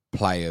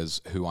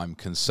players who I'm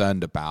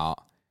concerned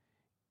about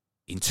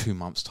in 2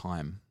 months'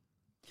 time.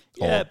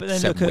 Yeah, but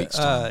then look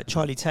at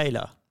Charlie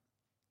Taylor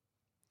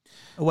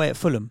away at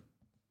Fulham.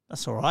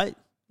 That's all right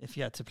if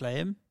you had to play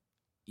him.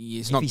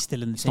 He's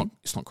still in the team.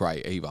 It's not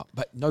great either.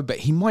 But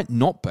he might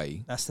not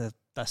be. That's the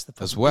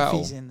problem. As well. If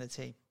he's in the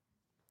team.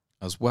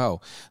 As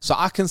well. So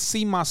I can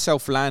see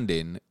myself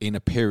landing in a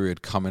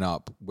period coming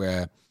up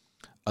where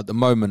at the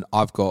moment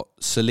I've got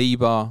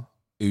Saliba,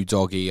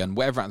 Udogie, and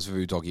whatever happens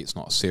with Udogie, it's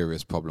not a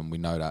serious problem. We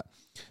know that.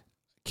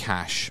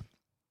 Cash.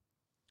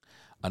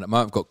 And at the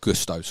moment I've got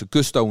Gusto. So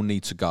Gusto will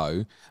need to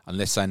go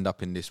unless I end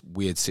up in this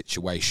weird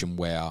situation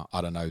where,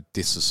 I don't know,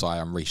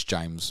 Disasai and Reece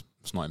James,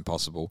 it's not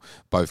impossible,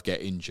 both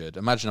get injured.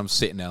 Imagine I'm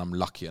sitting there and I'm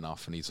lucky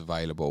enough and he's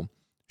available.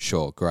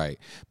 Sure, great.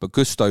 But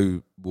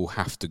Gusto will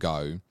have to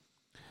go.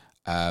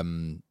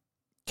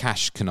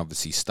 Cash can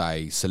obviously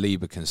stay.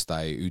 Saliba can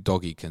stay.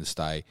 Udogie can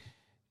stay.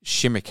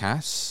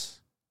 Shimikas,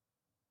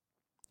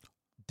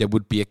 there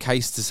would be a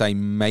case to say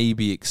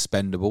maybe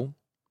expendable,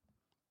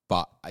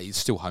 but it's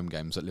still home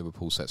games at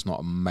Liverpool, so it's not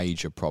a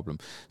major problem.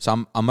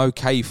 So I'm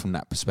okay from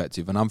that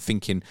perspective, and I'm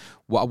thinking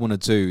what I want to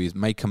do is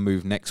make a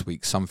move next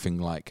week, something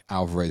like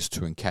Alvarez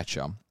to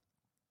Nketiah,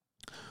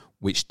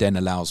 which then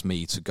allows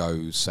me to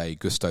go, say,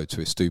 Gusto to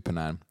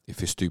Estupiñán, if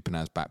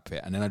Estupiñán's back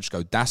fit. And then I just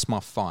go, that's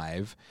my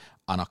 5,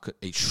 and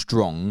it's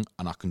strong,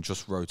 and I can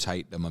just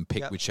rotate them and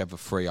pick whichever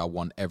 3 I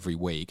want every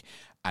week,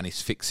 and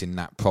it's fixing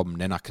that problem.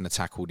 Then I can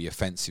attack all the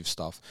offensive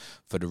stuff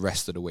for the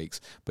rest of the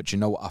weeks. But you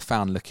know what I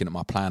found looking at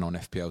my plan on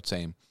FPL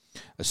team?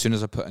 As soon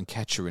as I put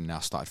Nketiah in there, I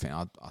started thinking,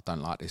 I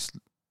don't like this.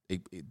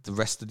 The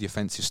rest of the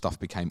offensive stuff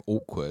became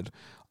awkward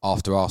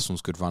after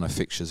Arsenal's good run of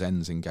fixtures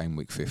ends in game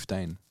week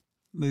 15.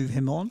 Move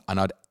him on? And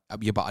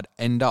I'd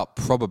end up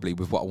probably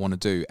with what I want to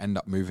do, end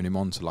up moving him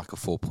on to like a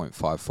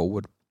 4.5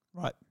 forward.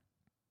 Right.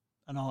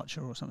 An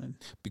Archer or something.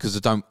 Because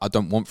I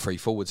don't want 3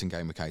 forwards in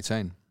game week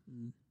 18.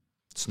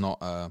 It's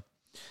not...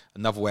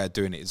 Another way of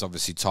doing it is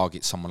obviously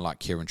target someone like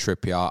Kieran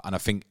Trippier. And I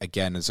think,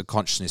 again, there's a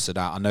consciousness of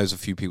that. I know there's a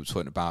few people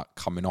talking about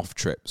coming off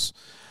trips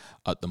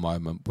at the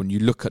moment. When you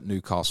look at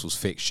Newcastle's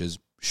fixtures,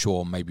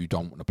 sure, maybe you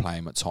don't want to play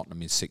him at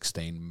Tottenham in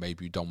 16.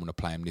 Maybe you don't want to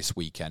play him this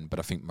weekend. But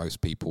I think most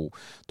people,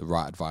 the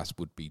right advice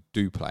would be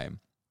do play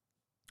him.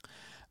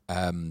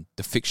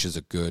 The fixtures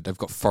are good. They've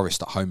got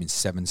Forest at home in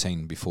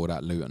 17 before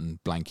that, Luton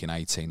blank in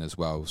 18 as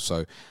well.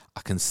 So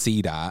I can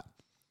see that.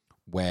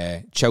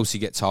 Where Chelsea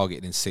get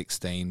targeted in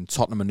 16,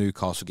 Tottenham and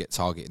Newcastle get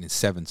targeted in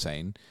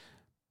 17.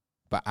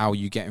 But how are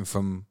you getting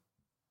from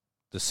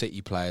the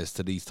City players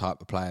to these type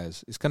of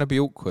players? It's going to be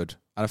awkward.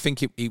 And I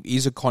think it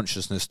is a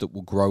consciousness that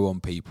will grow on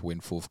people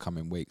in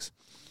forthcoming weeks.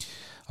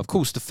 Of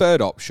course, the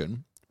third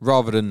option,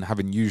 rather than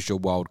having used your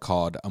wild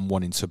card and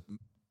wanting to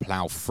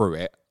plough through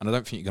it. And I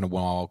don't think you're going to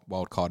want a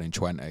wild card in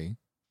 20.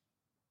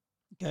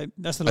 Okay,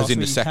 that's the last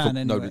week you can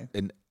anyway.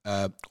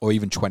 Or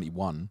even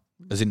 21,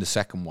 as in the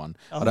second one.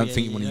 I don't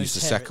think you want to use the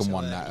second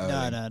one that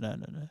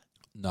early.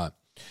 No.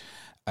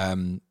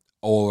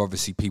 Or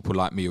obviously people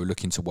like me who are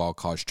looking to wild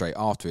card straight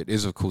after it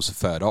is, of course, a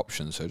third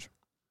option. So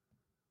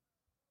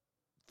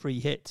free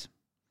hit.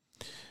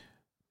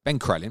 Ben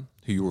Crellin,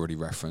 who you already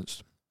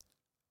referenced,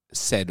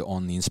 said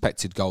on the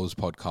Inspected Goals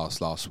podcast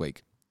last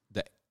week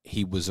that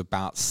he was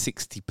about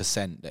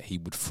 60% that he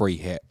would free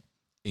hit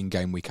in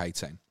game week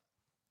 18.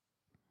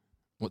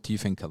 What do you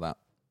think of that?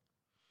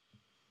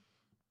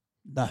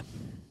 No.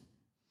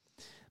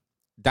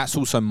 That's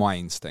also my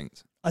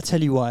instinct. I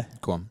tell you why.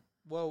 Go on.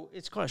 Well,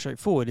 it's quite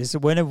straightforward. Is that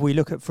whenever we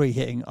look at free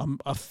hitting,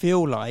 I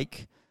feel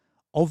like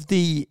of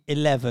the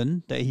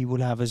 11 that he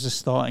will have as a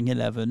starting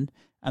 11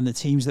 and the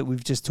teams that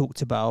we've just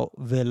talked about,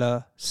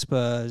 Villa,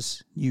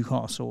 Spurs,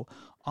 Newcastle,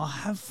 I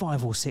have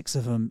 5 or 6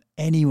 of them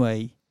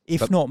anyway,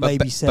 if not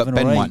maybe 7 or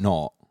 8. But Ben might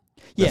not.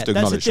 Yeah,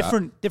 that's a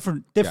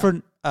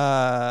different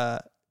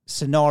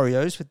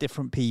scenarios for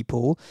different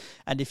people.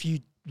 And if you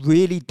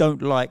really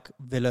don't like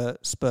Villa,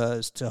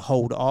 Spurs to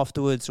hold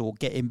afterwards or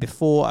get in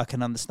before, I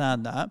can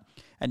understand that.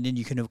 And then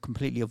you can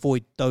completely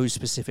avoid those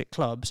specific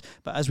clubs.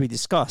 But as we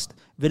discussed,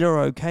 Villa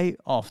are okay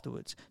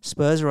afterwards.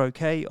 Spurs are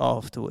okay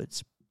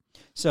afterwards.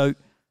 So,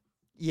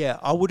 yeah,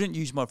 I wouldn't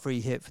use my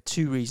free hit for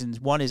 2 reasons.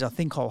 One is I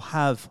think I'll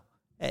have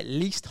at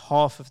least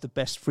half of the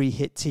best free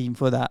hit team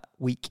for that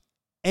week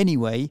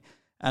anyway.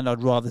 And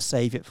I'd rather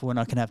save it for when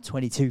I can have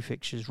 22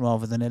 fixtures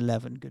rather than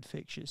 11 good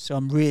fixtures. So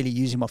I'm really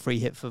using my free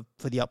hit for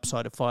the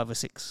upside of 5 or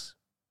 6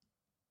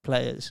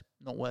 players.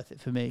 Not worth it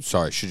for me.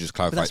 Sorry, I should just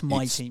clarify. But that's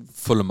my team.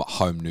 Fulham at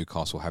home,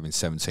 Newcastle having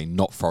 17,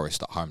 not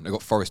Forest at home. They've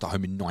got Forest at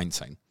home in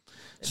 19.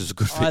 So it's a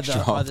good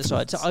fixture. Either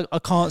side. So I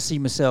can't see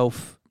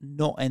myself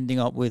not ending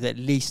up with at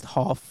least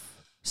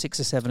half, 6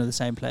 or 7 of the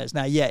same players.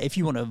 Now, yeah, if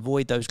you want to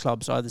avoid those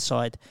clubs either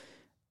side,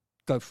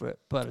 go for it.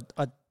 But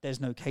there's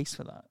no case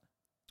for that.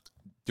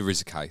 There is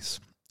a case.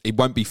 It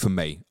won't be for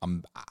me.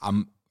 I'm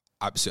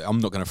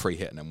not going to free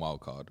hit and then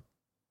wild card.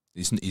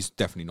 It's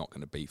definitely not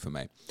going to be for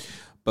me.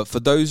 But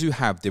for those who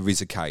have, there is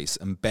a case.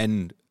 And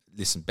Ben's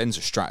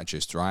a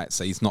strategist, right?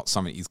 So he's not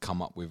something he's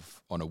come up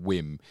with on a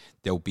whim.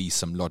 There'll be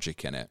some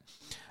logic in it.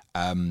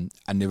 And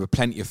there are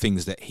plenty of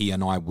things that he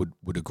and I would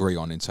agree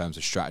on in terms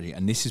of strategy.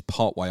 And this is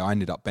part why I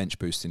ended up bench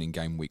boosting in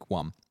game week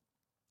 1.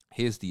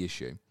 Here's the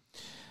issue.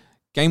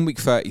 Game week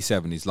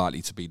 37 is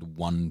likely to be the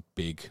one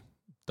big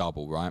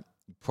double, right?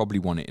 You probably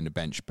want it in a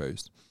bench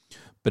boost.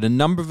 But a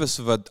number of us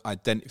have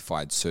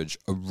identified, Suj,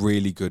 a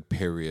really good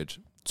period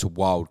to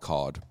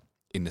wildcard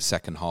in the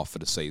second half of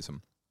the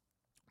season,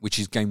 which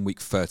is game week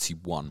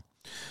 31.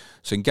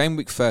 So in game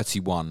week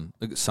 31,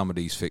 look at some of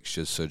these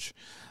fixtures, Suj.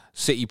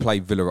 City play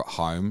Villa at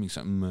home,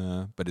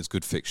 but there's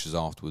good fixtures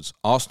afterwards.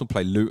 Arsenal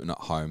play Luton at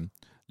home.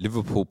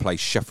 Liverpool play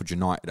Sheffield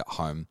United at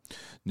home.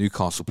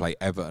 Newcastle play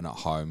Everton at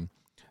home.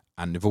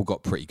 And they've all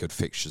got pretty good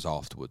fixtures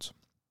afterwards.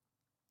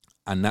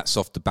 And that's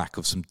off the back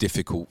of some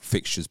difficult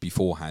fixtures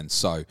beforehand.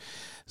 So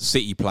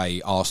City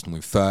play Arsenal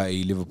in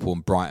 30, Liverpool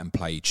and Brighton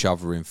play each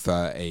other in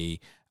 30,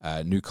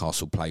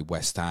 Newcastle play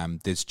West Ham.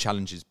 There's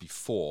challenges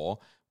before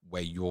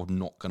where you're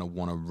not going to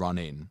want to run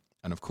in.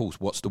 And of course,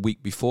 what's the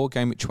week before?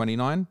 Game at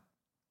 29?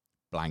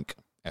 Blank.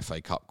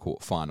 FA Cup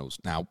quarterfinals.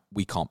 Now,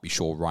 we can't be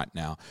sure right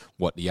now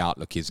what the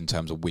outlook is in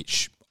terms of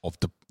which of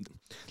the,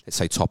 let's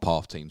say, top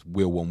half teams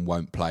will and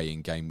won't play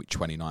in game week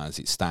 29 as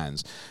it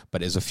stands.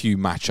 But there's a few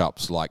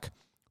matchups like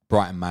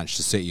Brighton,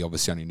 Manchester City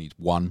obviously only needs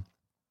 1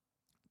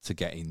 to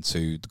get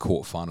into the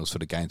quarterfinals for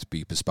the game to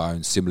be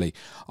postponed. Similarly,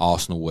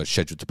 Arsenal were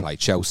scheduled to play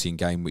Chelsea in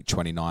game week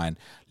 29.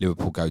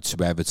 Liverpool go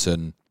to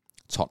Everton.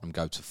 Tottenham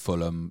go to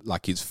Fulham.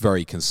 Like, it's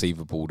very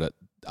conceivable that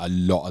a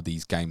lot of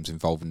these games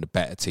involving the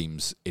better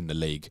teams in the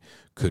league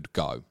could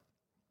go.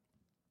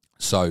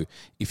 So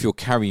if you're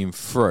carrying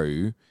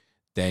through,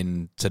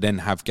 then to then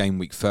have game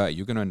week 30,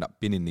 you're going to end up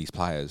binning these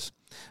players.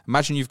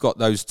 Imagine you've got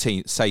those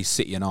teams, say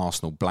City and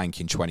Arsenal,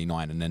 blank in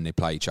 29, and then they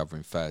play each other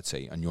in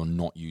 30, and you're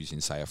not using,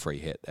 say, a free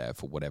hit there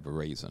for whatever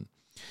reason.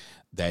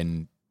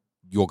 Then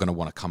you're going to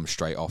want to come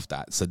straight off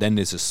that. So then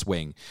there's a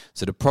swing.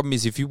 So the problem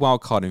is if you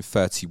wildcard in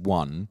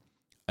 31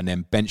 and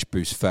then bench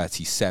boost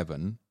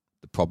 37,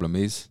 the problem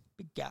is...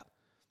 Big gap.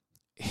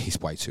 It's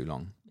way too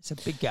long. It's a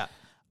big gap.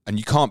 And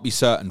you can't be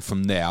certain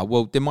from there.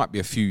 Well, there might be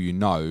a few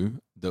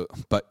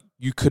but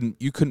you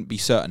couldn't be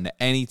certain that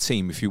any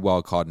team, if you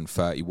wildcard in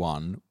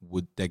 31,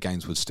 their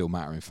games would still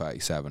matter in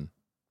 37.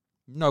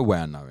 No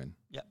way of knowing.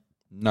 Yep.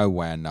 No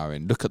way of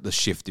knowing. Look at the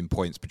shift in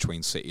points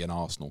between City and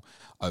Arsenal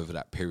over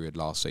that period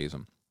last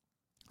season.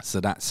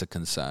 So that's a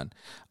concern.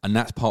 And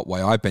that's part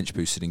why I bench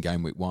boosted in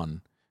game week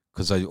 1,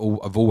 because I've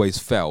always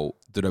felt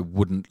that I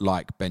wouldn't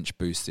like bench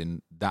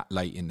boosting that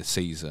late in the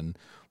season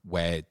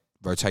where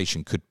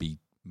rotation could be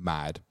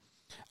mad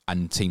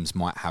and teams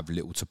might have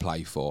little to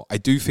play for. I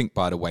do think,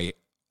 by the way,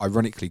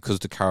 ironically, because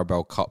the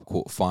Carabao Cup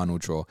quarter-final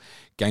draw,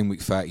 game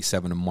week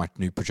 37 and my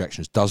new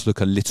projections does look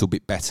a little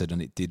bit better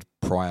than it did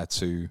prior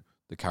to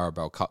the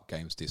Carabao Cup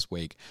games this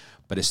week,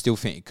 but I still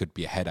think it could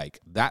be a headache.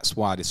 That's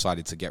why I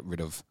decided to get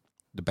rid of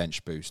the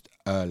bench boost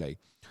early.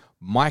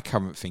 My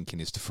current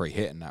thinking is to free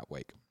hit in that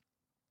week.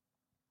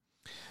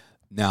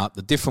 Now,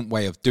 the different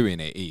way of doing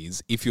it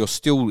is, if you're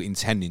still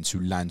intending to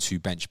land 2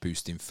 bench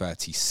boost in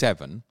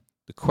 37,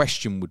 the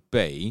question would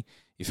be,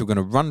 if you're going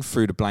to run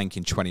through the blank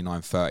in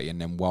 29-30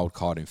 and then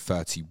wildcard in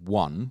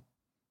 31,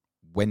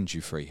 when do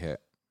you free hit?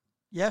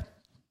 Yeah.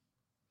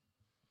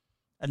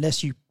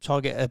 Unless you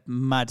target a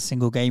mad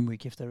single game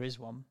week, if there is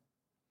one.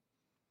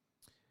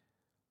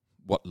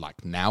 What,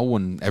 like now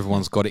when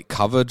everyone's got it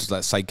covered?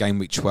 Let's say game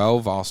week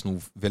 12,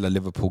 Arsenal, Villa,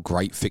 Liverpool,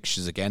 great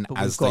fixtures again,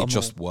 as they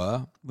just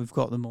were. We've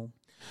got them all.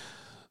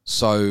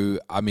 So,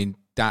 I mean,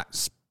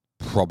 that's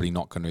probably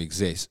not going to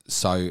exist.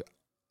 So,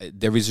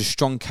 there is a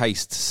strong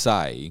case to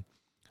say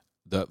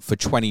that for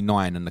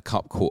 29 and the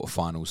Cup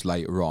quarterfinals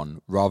later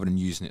on, rather than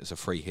using it as a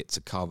free hit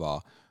to cover,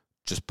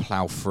 just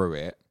plough through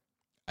it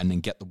and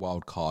then get the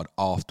wild card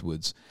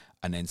afterwards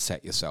and then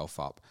set yourself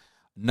up.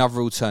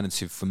 Another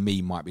alternative for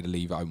me might be to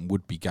leave it open,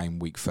 would be game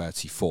week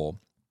 34,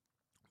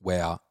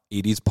 where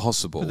it is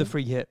possible. For the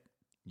free hit.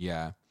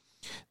 Yeah.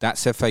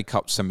 That's FA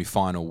Cup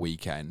semi-final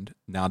weekend.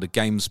 Now, the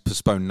games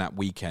postponed that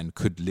weekend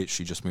could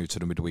literally just move to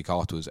the midweek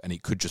afterwards, and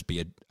it could just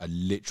be a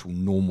literal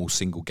normal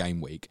single game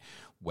week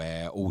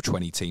where all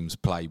 20 teams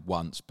play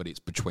once, but it's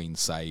between,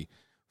 say,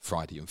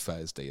 Friday and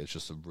Thursday. It's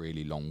just a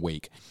really long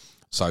week.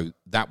 So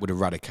that would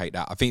eradicate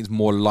that. I think it's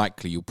more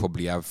likely you'll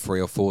probably have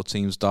 3 or 4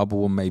 teams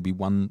double, or maybe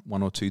one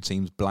or 2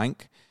 teams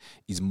blank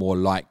is more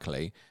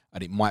likely.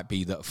 And it might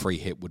be that a free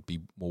hit would be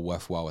more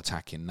worthwhile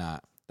attacking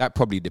that. That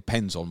probably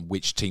depends on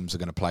which teams are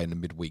going to play in the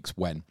midweeks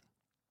when.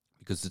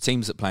 Because the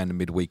teams that play in the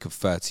midweek of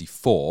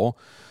 34,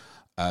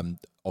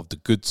 of the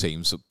good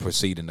teams that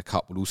proceed in the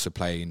Cup, will also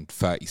play in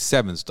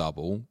 37's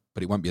double,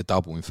 but it won't be a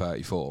double in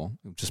 34.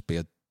 It'll just be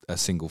a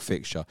single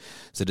fixture.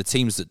 So the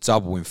teams that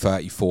double in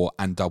 34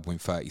 and double in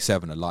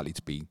 37 are likely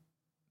to be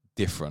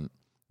different.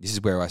 This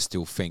is where I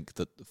still think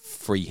that the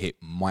free hit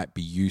might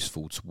be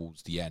useful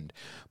towards the end.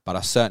 But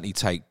I certainly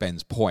take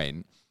Ben's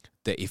point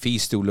that if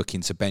he's still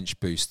looking to bench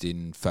boost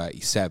in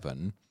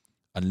 37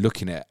 and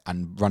looking at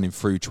and running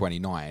through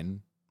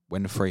 29,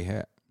 when the free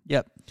hit.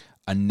 Yep.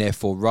 And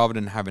therefore, rather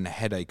than having a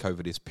headache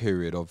over this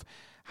period of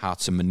how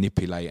to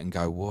manipulate and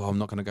go, well, I'm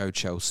not going to go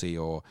Chelsea,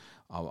 or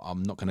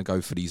I'm not going to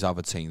go for these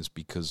other teams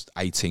because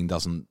 18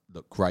 doesn't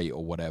look great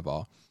or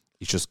whatever.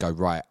 You just go,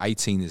 right,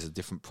 18 is a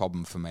different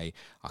problem for me.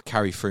 I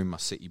carry through my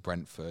City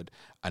Brentford,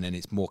 and then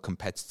it's more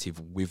competitive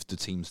with the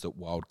teams that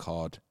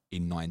wildcard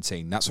in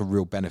 19. That's a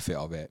real benefit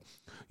of it.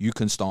 You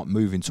can start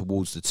moving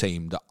towards the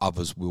team that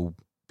others will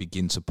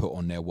begin to put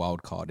on their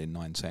wildcard in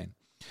 19.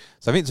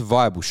 So I think it's a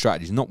viable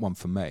strategy. It's not one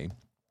for me,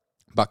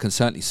 but I can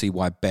certainly see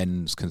why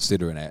Ben's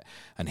considering it.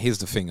 And here's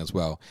the thing as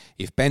well.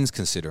 If Ben's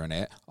considering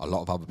it, a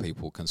lot of other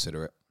people will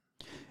consider it.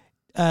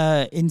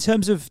 In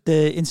terms of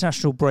the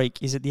international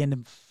break, is at the end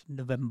of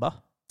November?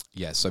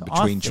 Yeah, so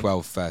between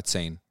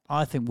 12-13.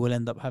 I think we'll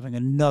end up having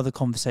another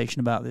conversation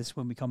about this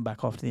when we come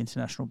back after the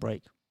international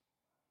break.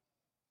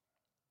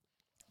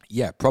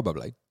 Yeah,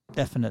 probably.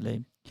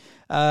 Definitely.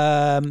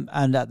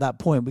 And at that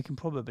point, we can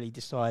probably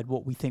decide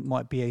what we think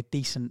might be a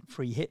decent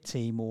free hit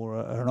team or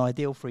an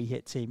ideal free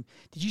hit team.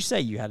 Did you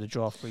say you had a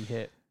draft free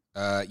hit?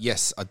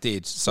 Yes, I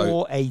did.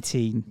 So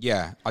 4-18.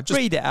 Yeah, I just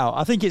read it out.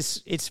 I think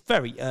it's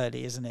very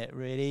early, isn't it?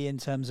 Really, in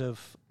terms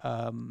of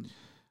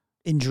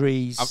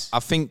injuries. I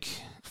think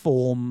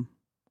form,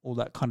 all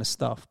that kind of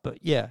stuff. But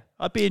yeah,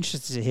 I'd be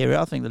interested to hear it.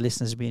 I think the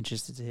listeners would be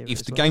interested to hear it.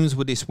 If the games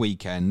were this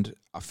weekend,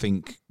 I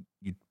think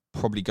you'd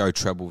probably go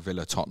treble,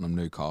 Villa, Tottenham,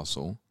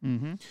 Newcastle.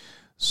 Mm-hmm.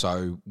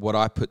 So what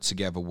I put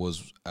together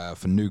was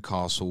for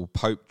Newcastle,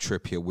 Pope,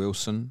 Trippier,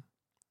 Wilson.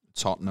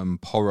 Tottenham,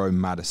 Porro,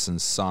 Maddison,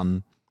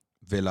 Son.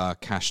 Villa,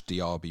 Cash,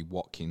 Diaby,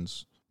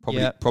 Watkins.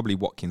 Probably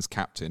Watkins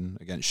captain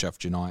against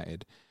Sheffield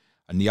United.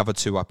 And the other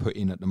 2 I put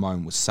in at the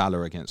moment was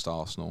Salah against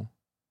Arsenal.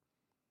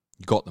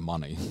 You got the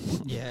money.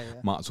 Yeah.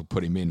 Might as well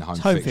put him in home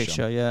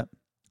fixture, yeah.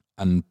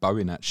 And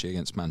Bowen actually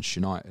against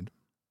Manchester United.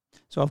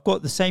 So I've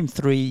got the same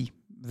 3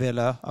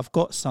 Villa. I've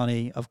got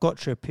Sonny. I've got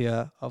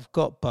Trippier. I've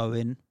got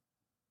Bowen.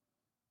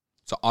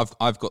 So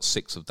I've got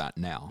 6 of that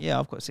now. Yeah,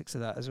 I've got 6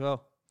 of that as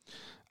well.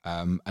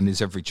 And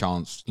there's every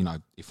chance,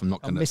 if I'm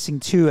not going to... I'm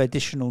missing 2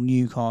 additional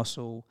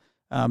Newcastle.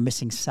 I'm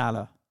missing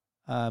Salah.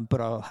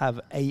 But I'll have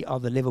a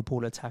other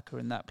Liverpool attacker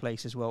in that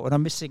place as well. And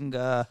I'm missing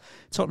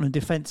Tottenham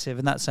defensive,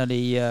 and that's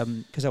only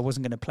because I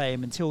wasn't going to play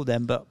him until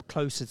then, but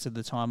closer to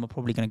the time, I'm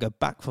probably going to go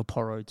back for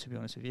Porro, to be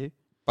honest with you.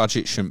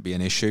 Budget shouldn't be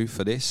an issue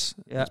for this.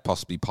 Yeah. It's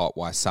possibly part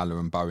why Salah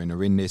and Bowen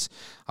are in this.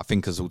 I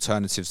think as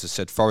alternatives, I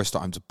said Forest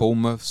at home to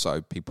Bournemouth,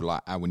 so people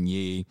like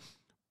Awoniyi.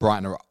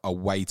 Brighton are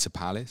away to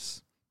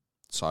Palace,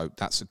 so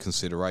that's a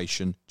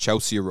consideration.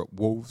 Chelsea are at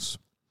Wolves.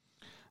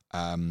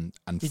 And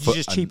Did you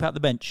just cheap out the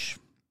bench?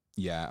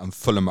 Yeah, and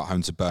Fulham at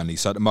home to Burnley.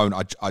 So at the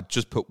moment, I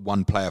just put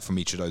one player from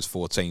each of those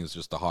 4 teams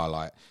just to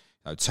highlight.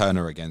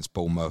 Turner against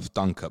Bournemouth,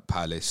 Dunk at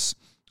Palace,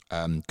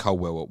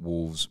 Colwell at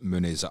Wolves,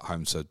 Muniz at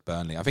home to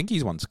Burnley. I think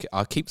he's one to...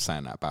 I keep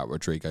saying that about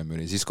Rodrigo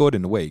Muniz. He scored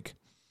in the week.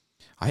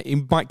 He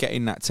might get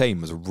in that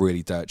team as a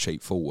really dirt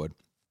cheap forward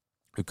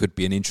who could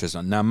be an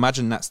interesting. Now,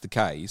 imagine that's the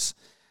case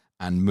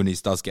and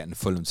Muniz does get in the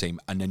Fulham team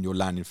and then you're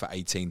landing for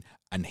 18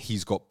 and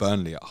he's got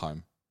Burnley at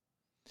home.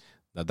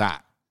 Now,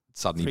 that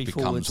suddenly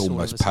becomes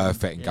almost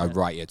perfect and go,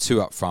 right, yeah,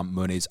 2 up front,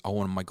 Muniz,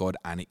 oh my God,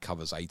 and it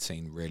covers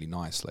 18 really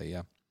nicely,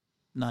 yeah.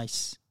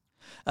 Nice.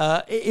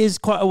 It is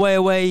quite a way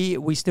away.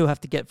 We still have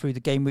to get through the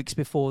game weeks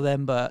before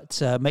then,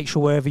 but make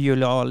sure wherever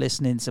you are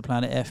listening to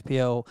Planet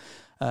FPL,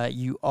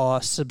 you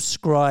are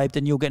subscribed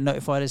and you'll get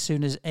notified as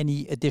soon as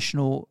any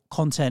additional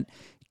content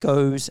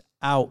goes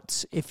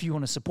out. If you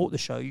want to support the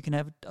show, you can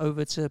head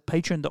over to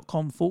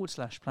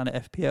patreon.com/Planet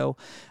FPL.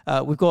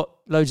 We've got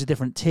loads of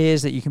different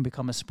tiers that you can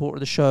become a supporter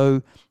of the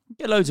show. You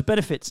get loads of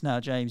benefits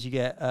now, James. You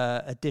get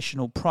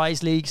additional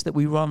prize leagues that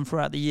we run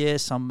throughout the year.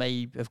 Some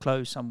may have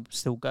closed, some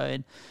still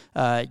going.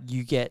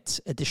 You get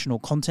additional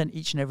content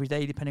each and every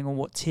day, depending on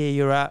what tier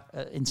you're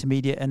at,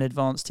 intermediate and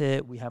advanced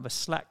tier. We have a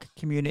Slack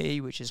community,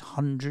 which is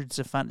hundreds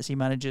of fantasy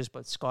managers,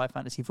 both Sky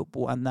Fantasy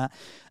Football and that.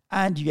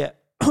 And you get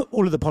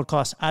all of the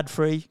podcasts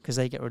ad-free because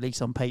they get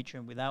released on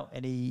Patreon without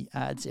any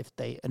ads if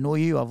they annoy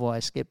you.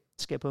 Otherwise,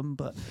 skip them.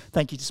 But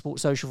thank you to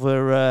Sports Social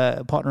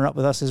for partnering up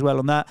with us as well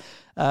on that.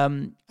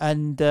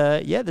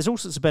 Yeah, there's all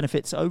sorts of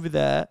benefits over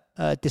there.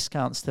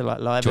 Discounts to like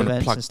live events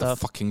and stuff. Do you want to plug the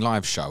fucking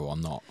live show or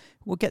not?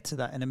 We'll get to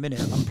that in a minute.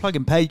 I'm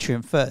plugging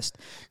Patreon first.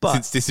 But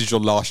since this is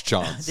your last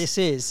chance. This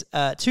is.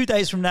 2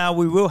 days from now,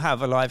 we will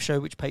have a live show,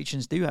 which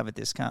patrons do have a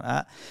discount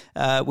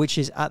at, which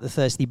is at the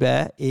Thirsty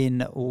Bear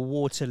in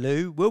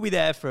Waterloo. We'll be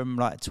there from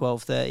like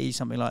 12:30,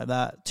 something like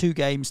that. 2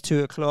 games,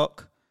 2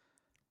 o'clock,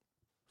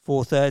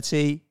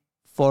 4:30,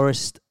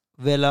 Forest,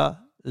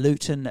 Villa,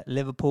 Luton,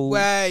 Liverpool.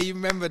 Way, you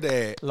remembered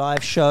it.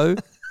 Live show.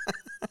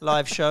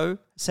 Live show,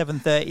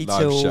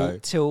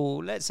 7:30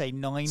 till let's say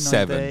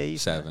 9:30.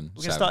 7.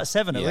 We're gonna start at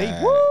 7, are we?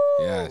 Woo!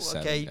 Yeah,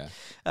 7, okay.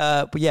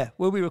 Yeah. But yeah,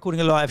 we'll be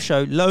recording a live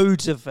show.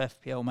 Loads of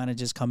FPL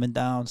managers coming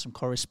down, some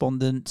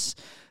correspondents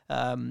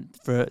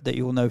that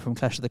you all know from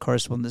Clash of the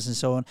Correspondents and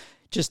so on.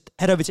 Just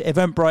head over to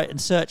Eventbrite and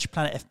search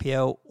Planet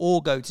FPL,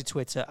 or go to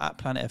Twitter at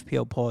Planet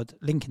FPL Pod.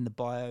 Link in the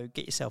bio.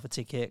 Get yourself a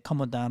ticket. Come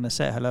on down and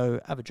say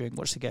hello, have a drink,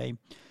 watch the game,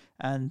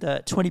 and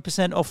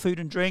 20% off food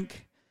and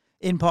drink.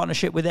 In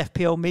partnership with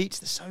FPL Meets.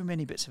 There's so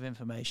many bits of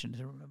information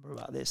to remember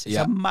about this. It's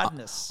a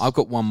madness. I've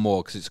got one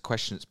more because it's a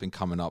question that's been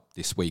coming up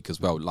this week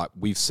as well. Like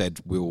we've said,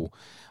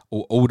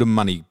 all the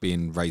money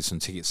being raised from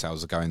ticket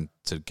sales are going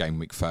to Game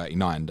Week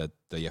 39, the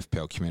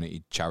FPL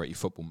Community Charity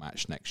Football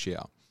match next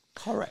year.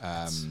 Correct.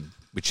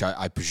 Which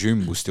I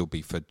presume will still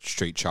be for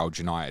Street Child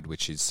United,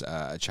 which is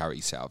a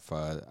charity set up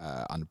for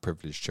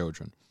underprivileged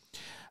children.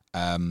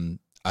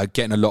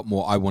 Getting a lot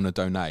more, I want to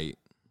donate.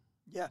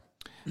 Yeah.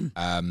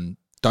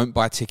 Don't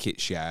buy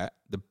tickets yet.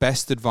 The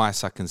best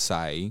advice I can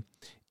say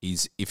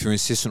is if you're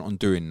insistent on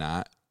doing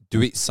that, do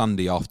it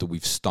Sunday after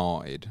we've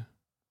started.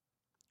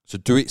 So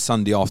do it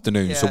Sunday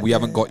afternoon. So we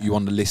haven't got you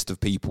on the list of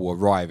people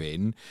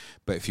arriving,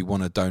 but if you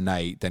want to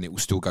donate, then it will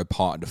still go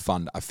part of the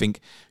fund. I think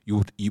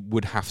you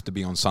would have to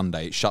be on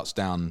Sunday. It shuts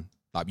down.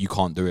 Like you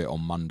can't do it on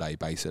Monday,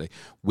 basically.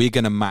 We're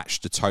going to match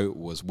the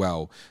total as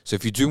well. So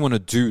if you do want to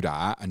do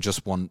that and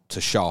just want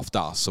to shaft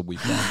us so we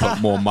can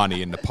put more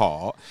money in the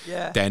pot,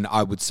 then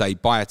I would say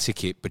buy a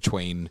ticket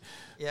between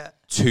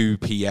 2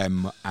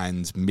 p.m.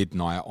 and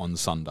midnight on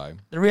Sunday.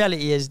 The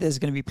reality is there's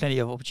going to be plenty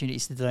of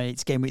opportunities to donate.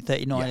 It's Game Week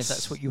 39. If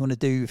that's what you want to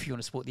do, if you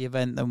want to support the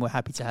event, then we're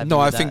happy to have you. No,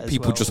 I think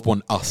people just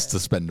want us to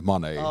spend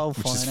money,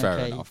 which is fair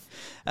enough.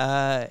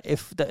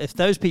 If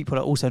those people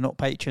are also not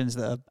patrons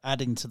that are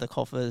adding to the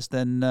coffers,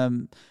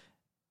 then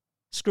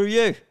screw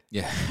you.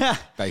 Yeah,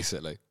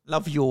 basically.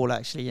 Love you all,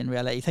 actually, in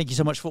reality. Thank you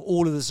so much for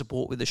all of the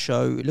support with the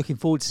show. Looking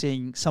forward to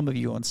seeing some of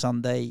you on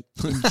Sunday.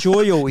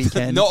 Enjoy your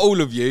weekend. Not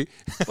all of you.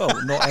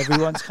 Well, not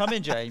everyone's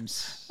coming,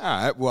 James. All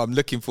right, well, I'm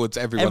looking forward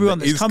to everyone that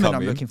that's is coming.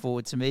 I'm looking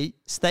forward to meet.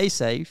 Stay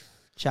safe.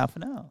 Ciao for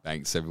now.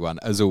 Thanks, everyone.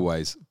 As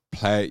always,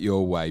 play it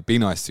your way. Be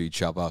nice to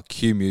each other.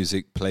 Cue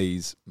music,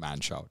 please.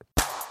 Man-child.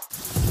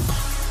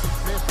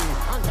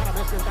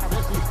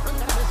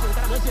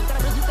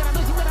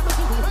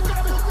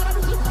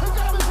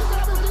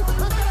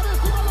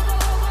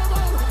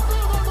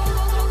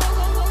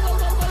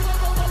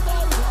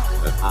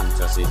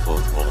 Fantasy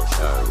Football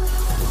Show.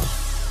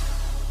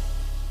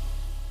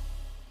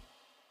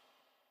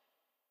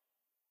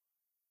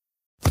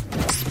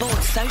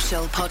 Sports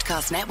Social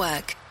Podcast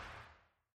Network.